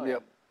motivate them.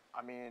 Yep.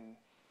 I mean,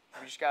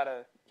 you just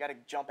gotta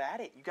jump at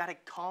it. You gotta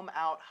come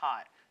out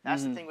hot.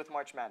 That's the thing with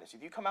March Madness.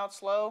 If you come out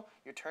slow,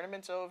 your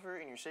tournament's over,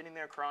 and you're sitting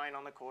there crying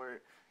on the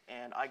court,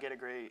 and I get a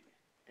great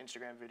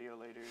Instagram video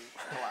later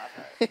to laugh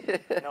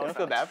at. No, you don't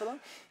feel bad for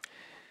them?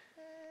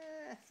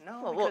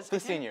 No, well,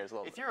 because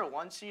if you're a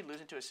 1 seed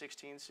losing to a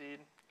 16 seed,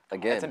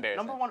 again, that's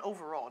embarrassing. number 1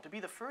 overall, to be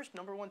the first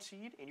number 1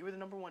 seed, and you were the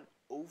number 1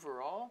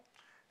 overall,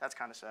 that's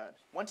kind of sad.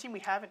 One team we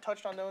haven't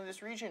touched on though in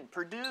this region,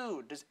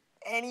 Purdue. Does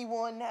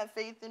anyone have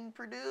faith in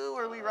Purdue?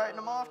 Or are we writing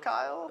them off,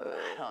 Kyle?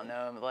 I don't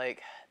know.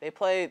 Like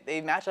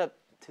they match up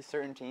to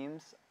certain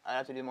teams. I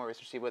have to do more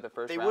research to see what the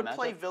first round They would matchup.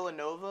 play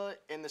Villanova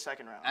in the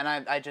second round. And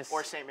I just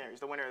or St. Mary's,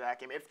 the winner of that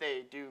game, if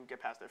they do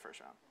get past their first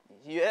round.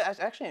 Yeah,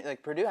 actually,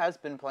 like Purdue has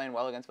been playing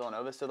well against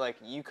Villanova, so like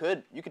you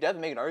could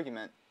definitely make an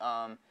argument.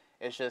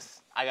 It's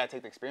just I gotta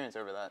take the experience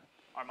over that.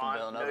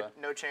 Armand,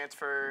 no chance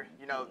for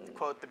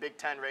quote the Big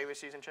Ten regular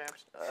season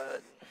champs.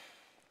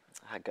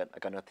 I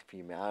got nothing for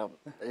you, man.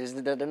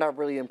 They're not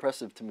really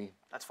impressive to me.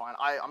 That's fine.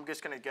 I'm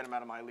just gonna get them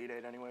out of my Elite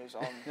Eight anyways.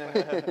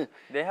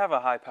 They have a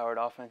high-powered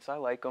offense. I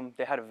like them.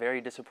 They had a very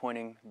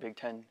disappointing Big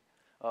Ten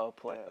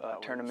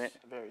tournament.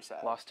 Very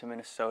sad. Lost to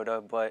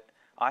Minnesota, but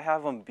I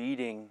have them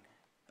beating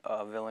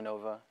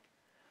Villanova,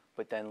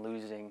 but then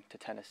losing to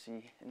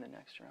Tennessee in the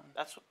next round.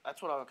 That's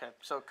what. Okay.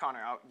 So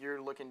Connor, you're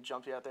looking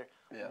jumpy out there.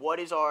 Yeah. What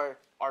is our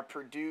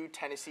Purdue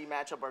Tennessee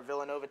matchup? Our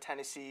Villanova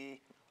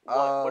Tennessee. What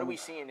are we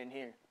seeing in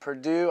here?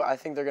 Purdue, I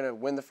think they're going to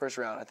win the first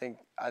round. I think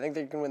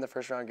they can win the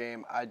first round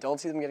game. I don't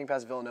see them getting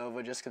past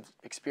Villanova just because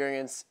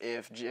experience.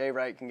 If Jay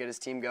Wright can get his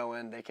team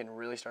going, they can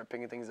really start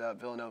picking things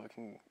up. Villanova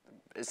can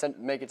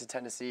make it to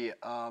Tennessee.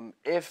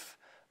 If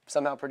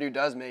somehow Purdue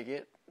does make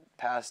it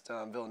past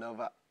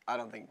Villanova, I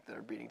don't think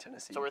they're beating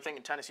Tennessee. So we're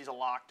thinking Tennessee's a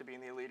lock to be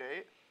in the Elite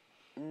Eight?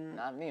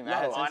 Not me, man.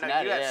 No, I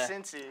know you have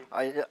Cincy.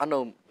 I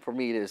know for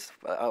me it is.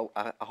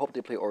 I hope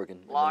they play Oregon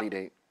in the Elite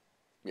Eight.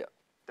 Yeah.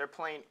 They're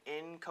playing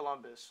in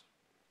Columbus.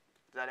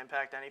 Does that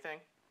impact anything?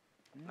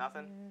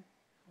 Nothing?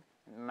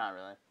 Not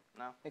really.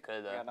 No? It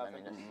could, though. Yeah,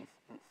 nothing.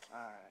 All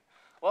right.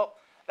 Well,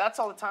 that's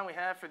all the time we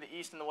have for the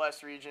East and the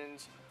West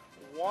regions.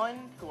 One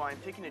who I'm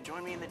picking to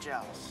join me in the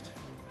joust.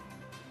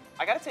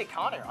 I got to take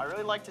Connor. I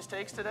really liked his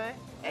takes today.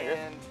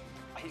 And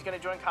he's going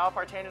to join Kyle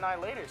Partain and I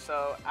later.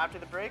 So after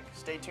the break,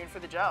 stay tuned for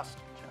the joust.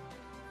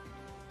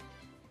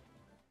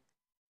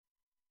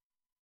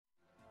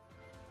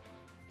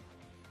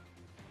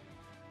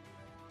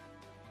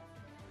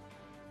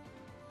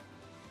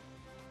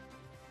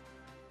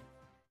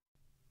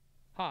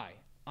 Hi,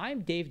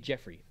 I'm Dave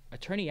Jeffrey,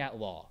 attorney at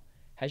law.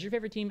 Has your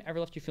favorite team ever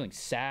left you feeling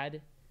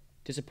sad,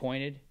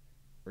 disappointed,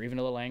 or even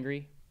a little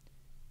angry?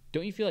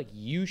 Don't you feel like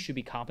you should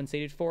be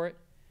compensated for it?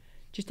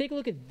 Just take a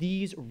look at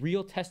these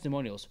real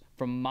testimonials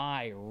from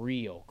my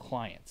real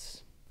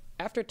clients.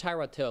 After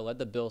Tyrod Taylor led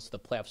the Bills to the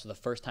playoffs for the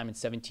first time in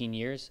 17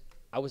 years,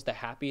 I was the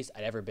happiest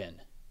I'd ever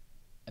been.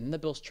 And then the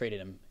Bills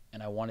traded him,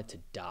 and I wanted to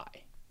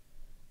die.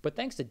 But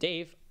thanks to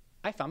Dave,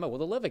 I found my will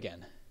to live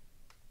again.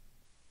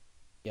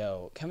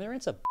 Yo, Kevin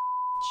Durant's a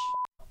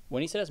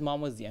When he said his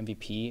mom was the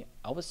MVP,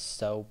 I was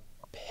so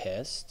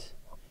pissed.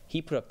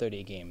 He put up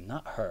 30 a game,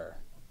 not her.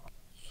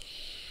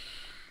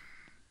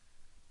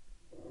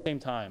 Same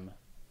time,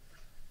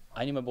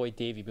 I knew my boy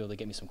Dave would be able to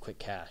get me some quick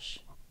cash.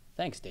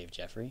 Thanks, Dave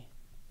Jeffrey.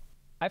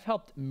 I've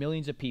helped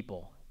millions of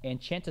people, and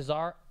chances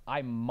are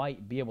I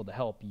might be able to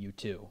help you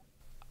too.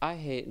 I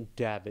hate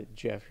David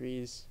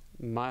Jeffries.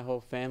 My whole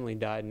family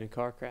died in a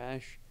car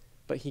crash,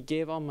 but he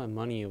gave all my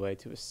money away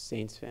to a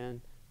Saints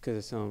fan because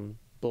of some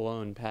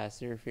blown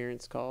pass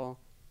interference call.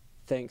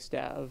 Thanks,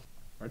 Dav.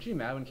 Aren't you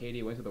mad when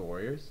KD went to the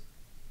Warriors?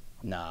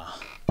 Nah,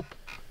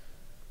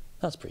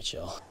 that's pretty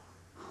chill.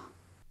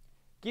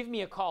 Give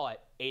me a call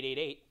at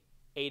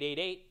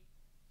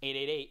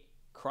 888-888-888,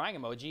 crying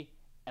emoji,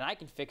 and I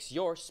can fix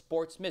your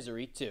sports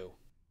misery too.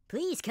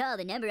 Please call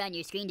the number on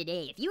your screen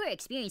today if you are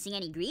experiencing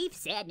any grief,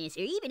 sadness,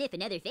 or even if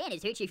another fan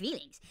has hurt your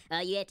feelings.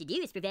 All you have to do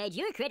is provide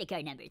your credit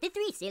card number, the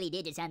 3 silly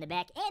digits on the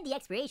back, and the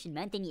expiration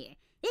month and year.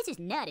 This is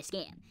not a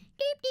scam.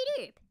 Derp de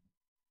derp.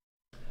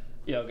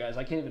 Yo, guys,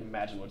 I can't even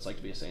imagine what it's like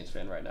to be a Saints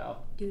fan right now.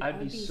 Dude, I'd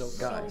be so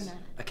guys. mad.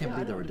 I can't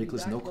believe that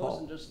ridiculous no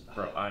call.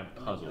 Bro, I'm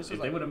puzzled. If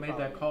they would have made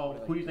that call,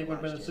 who do you think would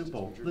have been in the Super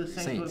Bowl? The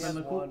Saints would have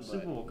been in the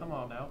Super Bowl. Come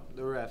on now.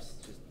 The refs,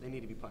 they need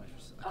to be punished.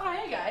 Oh,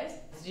 hey guys.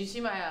 Did you see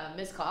my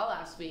missed call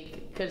last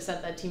week? Could have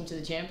sent that team to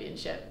the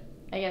championship.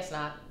 I guess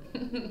not.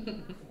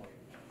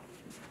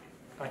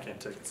 I can't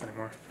take this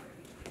anymore.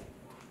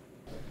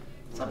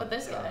 What's up with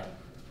this guy?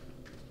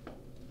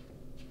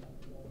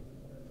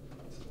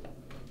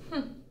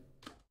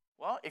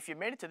 Well, if you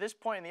made it to this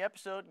point in the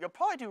episode, you'll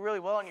probably do really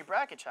well on your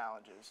bracket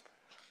challenges.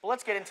 But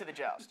let's get into the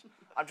joust.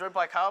 I'm joined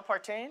by Kyle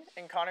Partain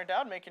and Connor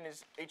Dowd making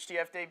his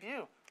HDF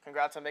debut.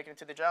 Congrats on making it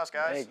to the joust,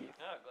 guys. Thank you.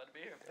 Yeah, glad to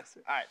be here.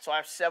 All right, so I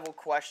have several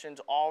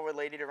questions all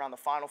related around the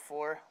Final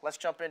Four. Let's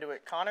jump into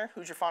it. Connor,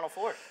 who's your Final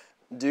Four?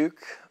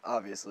 Duke,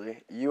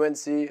 obviously.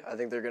 UNC, I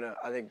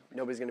think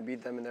nobody's gonna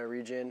beat them in their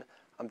region.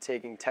 I'm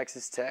taking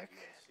Texas Tech,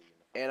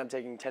 and I'm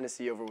taking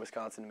Tennessee over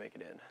Wisconsin to make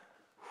it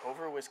in.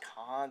 Over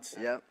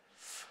Wisconsin. Yep.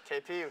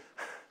 KP.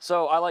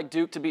 So I like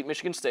Duke to beat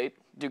Michigan State.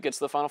 Duke gets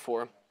to the Final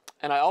Four.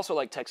 And I also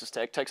like Texas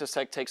Tech. Texas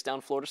Tech takes down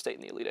Florida State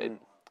in the Elite Eight.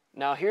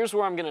 Now here's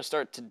where I'm going to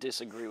start to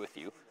disagree with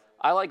you.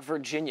 I like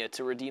Virginia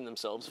to redeem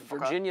themselves.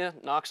 Virginia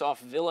knocks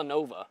off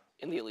Villanova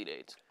in the Elite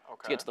Eight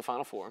to get to the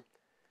Final Four.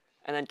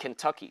 And then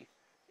Kentucky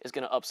is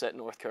going to upset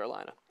North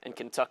Carolina. And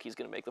Kentucky is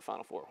going to make the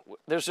Final Four.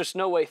 There's just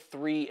no way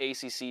three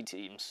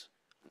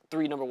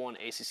number one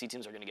ACC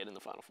teams are going to get in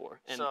the Final Four.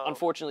 And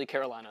unfortunately,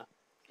 Carolina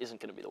isn't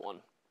going to be the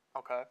one.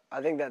 Okay.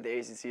 I think that the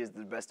ACC is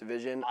the best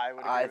division. I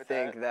would agree with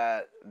think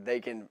that they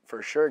can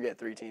for sure get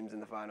 3 teams in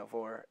the Final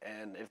Four,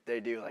 and if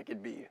they do, like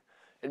it'd be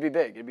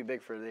big. It'd be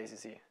big for the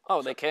ACC.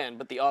 Oh, they can,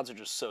 but the odds are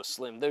just so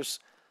slim.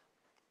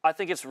 I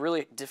think it's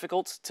really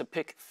difficult to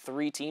pick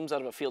 3 teams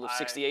out of a field of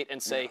 68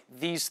 and say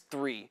these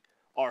 3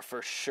 are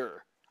for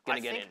sure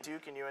gonna get in. I think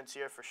Duke and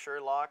UNC are for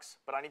sure locks,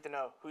 but I need to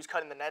know who's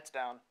cutting the nets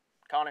down.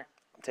 Connor.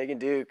 I'm taking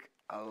Duke.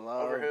 I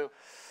love over who?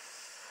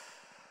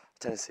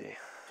 Tennessee.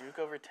 Duke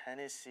over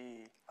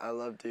Tennessee. I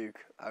love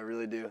Duke. I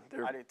really do.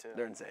 I do too.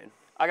 They're insane.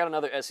 I got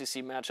another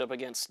SEC matchup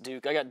against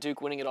Duke. I got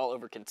Duke winning it all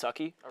over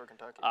Kentucky. Over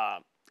Kentucky.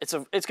 It's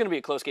going to be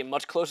a close game,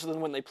 much closer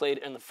than when they played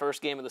in the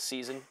first game of the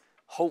season,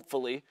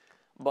 hopefully.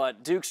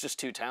 But Duke's just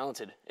too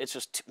talented. It's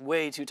just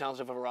way too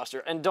talented of a roster.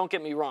 And don't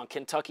get me wrong,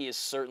 Kentucky is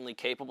certainly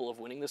capable of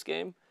winning this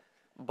game,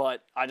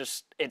 but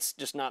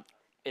it's not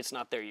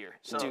their year.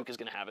 So Duke is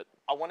going to have it.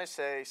 I want to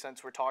say,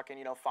 since we're talking,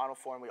 Final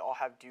Four, and we all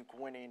have Duke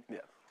winning. Yeah.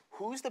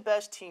 Who's the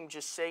best team,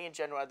 just say in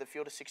general, out of the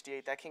field of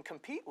 68 that can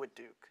compete with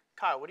Duke?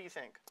 Kyle, what do you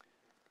think?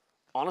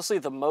 Honestly,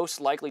 the most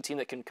likely team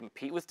that can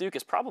compete with Duke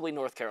is probably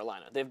North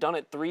Carolina. They've done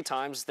it 3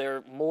 times.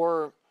 They're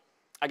more,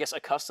 I guess,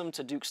 accustomed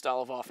to Duke's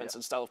style of offense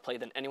and style of play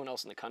than anyone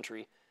else in the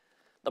country.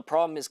 The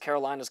problem is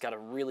Carolina's got a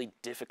really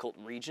difficult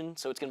region,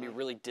 so it's going to be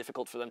really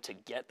difficult for them to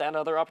get that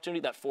other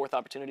opportunity, that 4th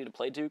opportunity to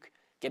play Duke.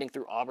 Getting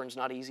through Auburn's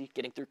not easy.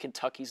 Getting through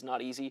Kentucky's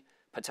not easy.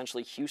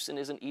 Potentially Houston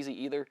isn't easy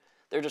either.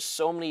 There are just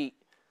so many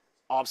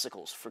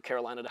obstacles for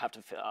Carolina to have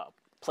to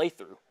play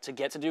through to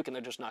get to Duke, and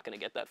they're just not going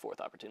to get that 4th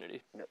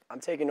opportunity. I'm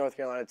taking North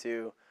Carolina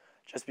too,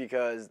 just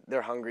because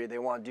they're hungry. They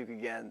want Duke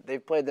again.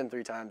 They've played them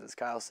 3 times, as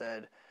Kyle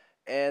said,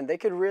 and they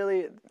could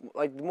really,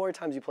 like, the more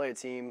times you play a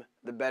team,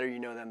 the better you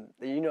know them.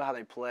 You know how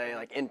they play,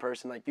 like, in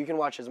person. Like, you can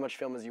watch as much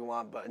film as you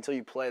want, but until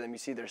you play them, you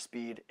see their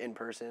speed in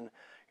person.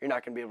 You're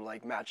not going to be able to,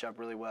 like, match up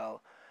really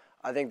well.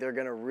 I think they're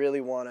going to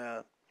really want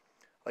to,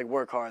 like,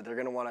 work hard. They're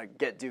going to want to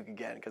get Duke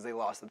again because they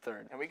lost the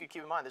 3rd. And we could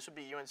keep in mind, this would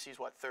be UNC's,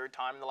 3rd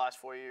time in the last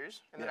 4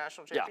 years in the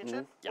national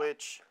championship?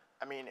 Which,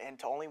 I mean, and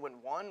to only win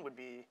 1 would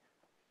be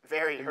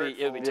very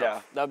hurtful. It would be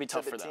tough. That would be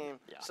tough for them. Team.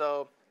 Yeah.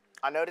 So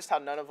I noticed how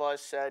none of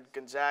us said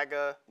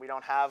Gonzaga. We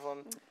don't have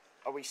them.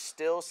 Are we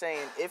still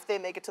saying if they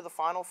make it to the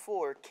Final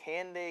Four,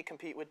 can they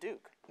compete with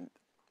Duke?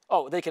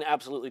 Oh, they can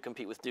absolutely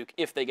compete with Duke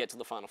if they get to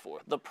the Final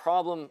Four. The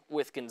problem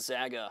with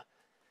Gonzaga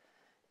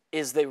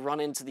is they run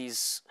into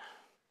these...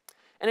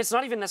 And it's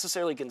not even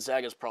necessarily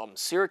Gonzaga's problem.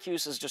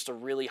 Syracuse is just a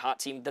really hot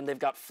team. Then they've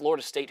got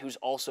Florida State, who's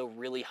also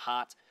really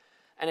hot.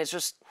 And it's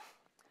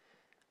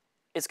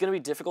going to be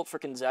difficult for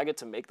Gonzaga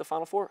to make the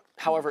Final Four.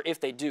 However, if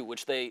they do,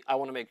 which I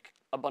want to make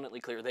abundantly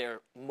clear, they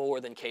are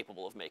more than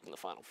capable of making the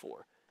Final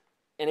Four.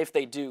 And if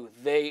they do,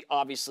 they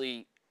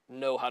obviously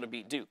know how to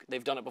beat Duke.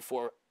 They've done it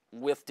before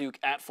with Duke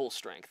at full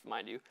strength,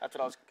 mind you. That's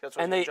what I was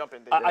going to jump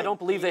in. I don't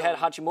believe they had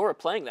Hachimura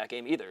playing that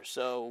game either.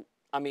 So,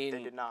 I mean...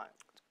 They did not.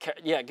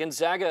 Yeah,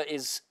 Gonzaga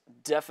is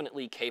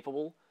definitely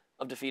capable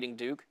of defeating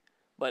Duke,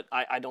 but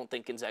I don't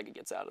think Gonzaga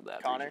gets out of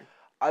that. Connor? Region.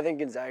 I think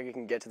Gonzaga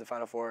can get to the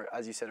Final Four.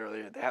 As you said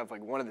earlier, they have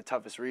like one of the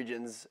toughest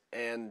regions,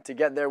 and to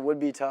get there would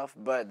be tough,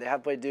 but they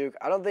have played Duke.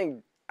 I don't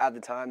think at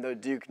the time, though,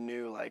 Duke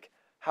knew like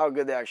how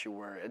good they actually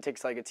were. It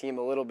takes like a team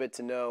a little bit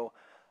to know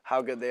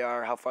how good they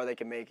are, how far they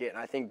can make it, and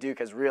I think Duke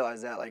has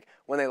realized that. Like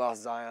when they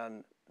lost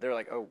Zion, they're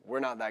like, oh,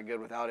 we're not that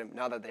good without him.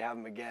 Now that they have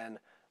him again,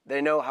 they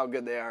know how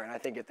good they are, and I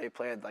think if they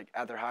played like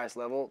at their highest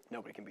level,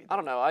 nobody can beat them. I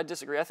don't know. I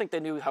disagree. I think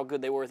they knew how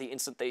good they were the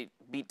instant they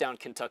beat down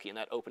Kentucky in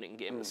that opening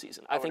game of the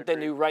season. I think they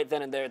knew right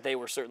then and there they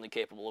were certainly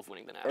capable of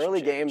winning the national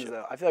Early games, championship.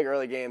 though, I feel like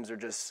early games are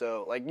just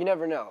so like you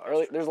never know.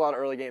 There's a lot of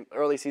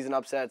early season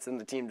upsets, and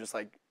the team just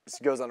like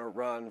goes on a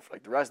run for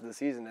like the rest of the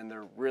season, and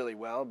they're really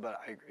well. But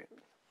I agree.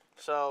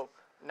 So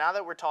now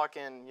that we're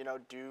talking,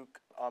 Duke,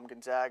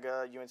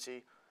 Gonzaga,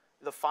 UNC,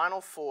 the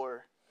Final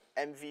Four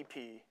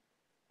MVP.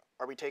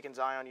 Are we taking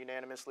Zion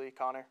unanimously,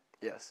 Connor?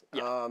 Yes.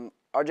 Yeah.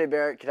 RJ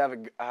Barrett could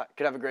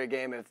have a great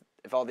game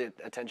if all the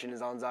attention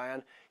is on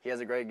Zion. He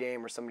has a great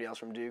game, or somebody else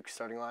from Duke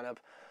starting lineup.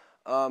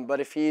 But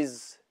if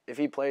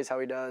he plays how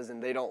he does,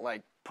 and they don't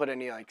like put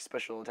any like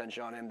special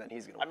attention on him, then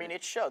he's gonna win. I mean,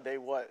 it showed. They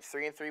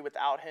 3-3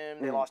 without him.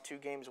 They lost 2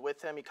 games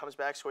with him. He comes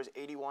back, scores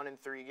 81 in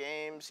 3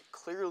 games.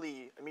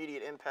 Clearly,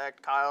 immediate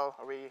impact. Kyle,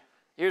 are we?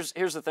 Here's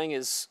the thing: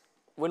 is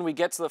when we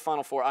get to the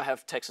Final Four, I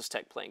have Texas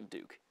Tech playing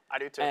Duke. I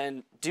do too.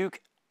 And Duke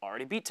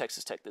already beat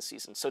Texas Tech this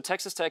season. So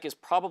Texas Tech is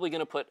probably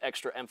going to put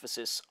extra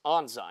emphasis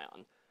on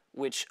Zion,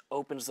 which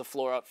opens the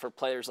floor up for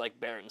players like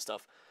Barrett and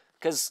stuff.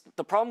 Because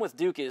the problem with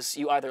Duke is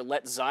you either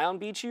let Zion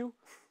beat you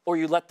or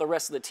you let the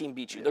rest of the team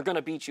beat you. Yeah. They're going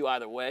to beat you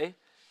either way.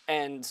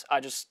 And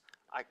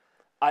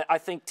I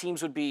think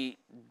teams would be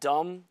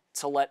dumb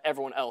to let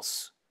everyone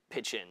else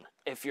pitch in.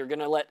 If you're going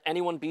to let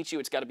anyone beat you,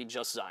 it's got to be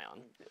just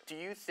Zion. Do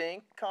you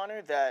think,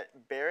 Connor, that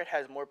Barrett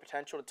has more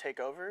potential to take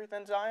over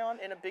than Zion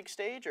in a big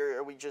stage, or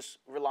are we just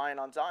relying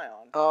on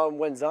Zion?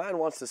 When Zion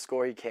wants to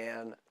score, he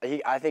can.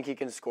 I think he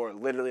can score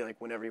literally like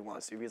whenever he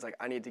wants to. If he's like,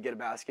 I need to get a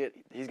basket,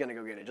 he's going to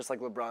go get it, just like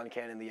LeBron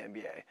can in the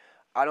NBA.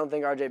 I don't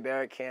think RJ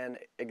Barrett can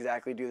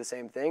exactly do the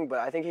same thing, but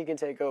I think he can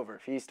take over.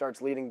 If he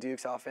starts leading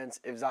Duke's offense,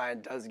 if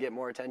Zion does get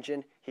more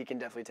attention, he can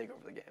definitely take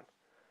over the game.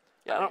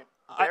 Yeah,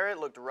 Barrett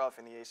looked rough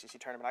in the ACC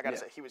tournament. I got to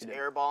say, he was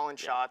airballing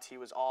shots. He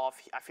was off.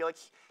 I feel like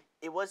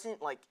it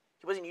wasn't like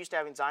he wasn't used to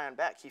having Zion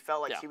back. He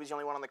felt like he was the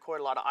only one on the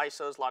court. A lot of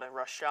ISOs, a lot of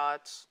rush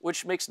shots.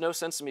 Which makes no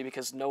sense to me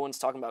because no one's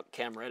talking about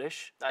Cam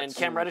Reddish. And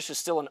Cam Reddish is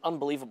still an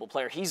unbelievable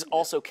player. He's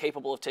also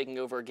capable of taking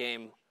over a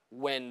game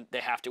when they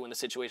have to, when the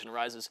situation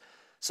arises.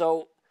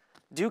 So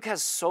Duke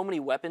has so many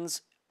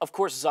weapons. Of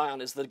course,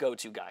 Zion is the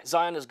go-to guy.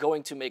 Zion is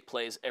going to make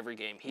plays every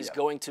game. He's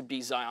going to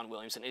be Zion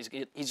Williamson.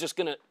 He's just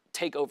going to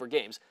take over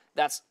games.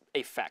 That's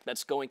a fact.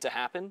 That's going to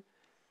happen.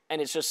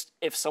 And it's just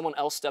if someone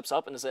else steps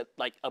up and is at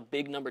like a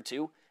big number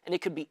 2, and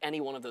it could be any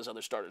one of those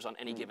other starters on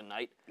any given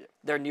night,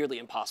 they're nearly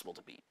impossible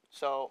to beat.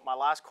 So my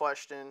last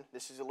question,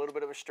 this is a little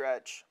bit of a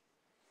stretch.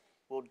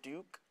 Will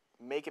Duke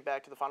make it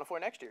back to the Final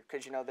Four next year?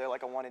 Because, they're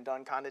like a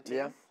one-and-done kind of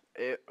team.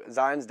 Yeah.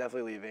 Zion's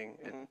definitely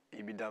leaving.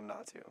 He'd be dumb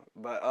not to.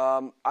 But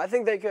I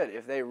think they could.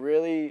 If they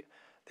really,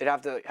 they'd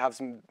have to have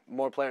some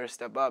more players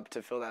step up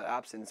to fill that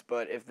absence.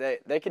 But if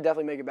they could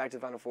definitely make it back to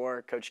the Final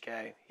Four. Coach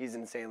K, he's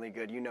insanely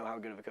good. You know how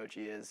good of a coach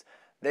he is.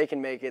 They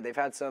can make it. They've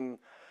had some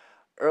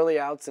early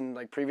outs in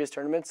like previous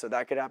tournaments, so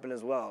that could happen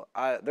as well.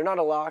 They're not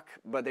a lock,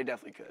 but they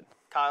definitely could.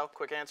 Kyle,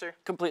 quick answer?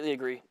 Completely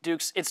agree.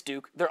 It's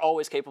Duke. They're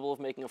always capable of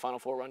making a Final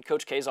Four run.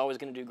 Coach K is always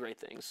going to do great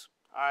things.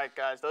 All right,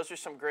 guys, those are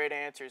some great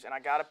answers, and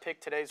I got to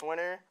pick today's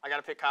winner. I got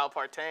to pick Kyle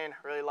Partain.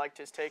 Really liked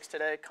his takes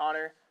today.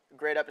 Connor,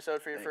 great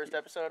episode for your first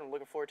episode. I'm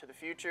looking forward to the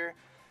future.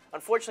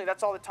 Unfortunately,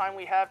 that's all the time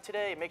we have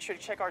today. Make sure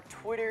to check our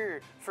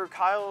Twitter for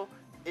Kyle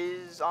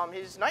is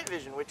his night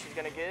vision, which he's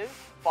going to give.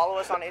 Follow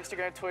us on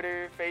Instagram,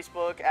 Twitter,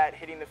 Facebook at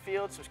Hitting the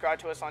Field. Subscribe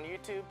to us on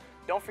YouTube.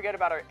 Don't forget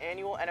about our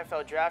annual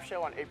NFL Draft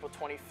Show on April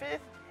 25th.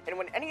 And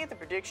when any of the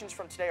predictions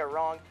from today are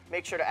wrong,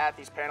 make sure to add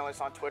these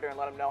panelists on Twitter and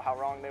let them know how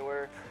wrong they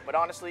were. But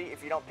honestly,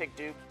 if you don't pick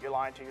Duke, you're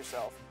lying to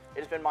yourself. It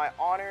has been my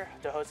honor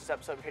to host this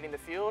episode of Hitting the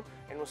Field,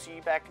 and we'll see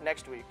you back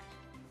next week.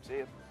 See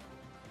you.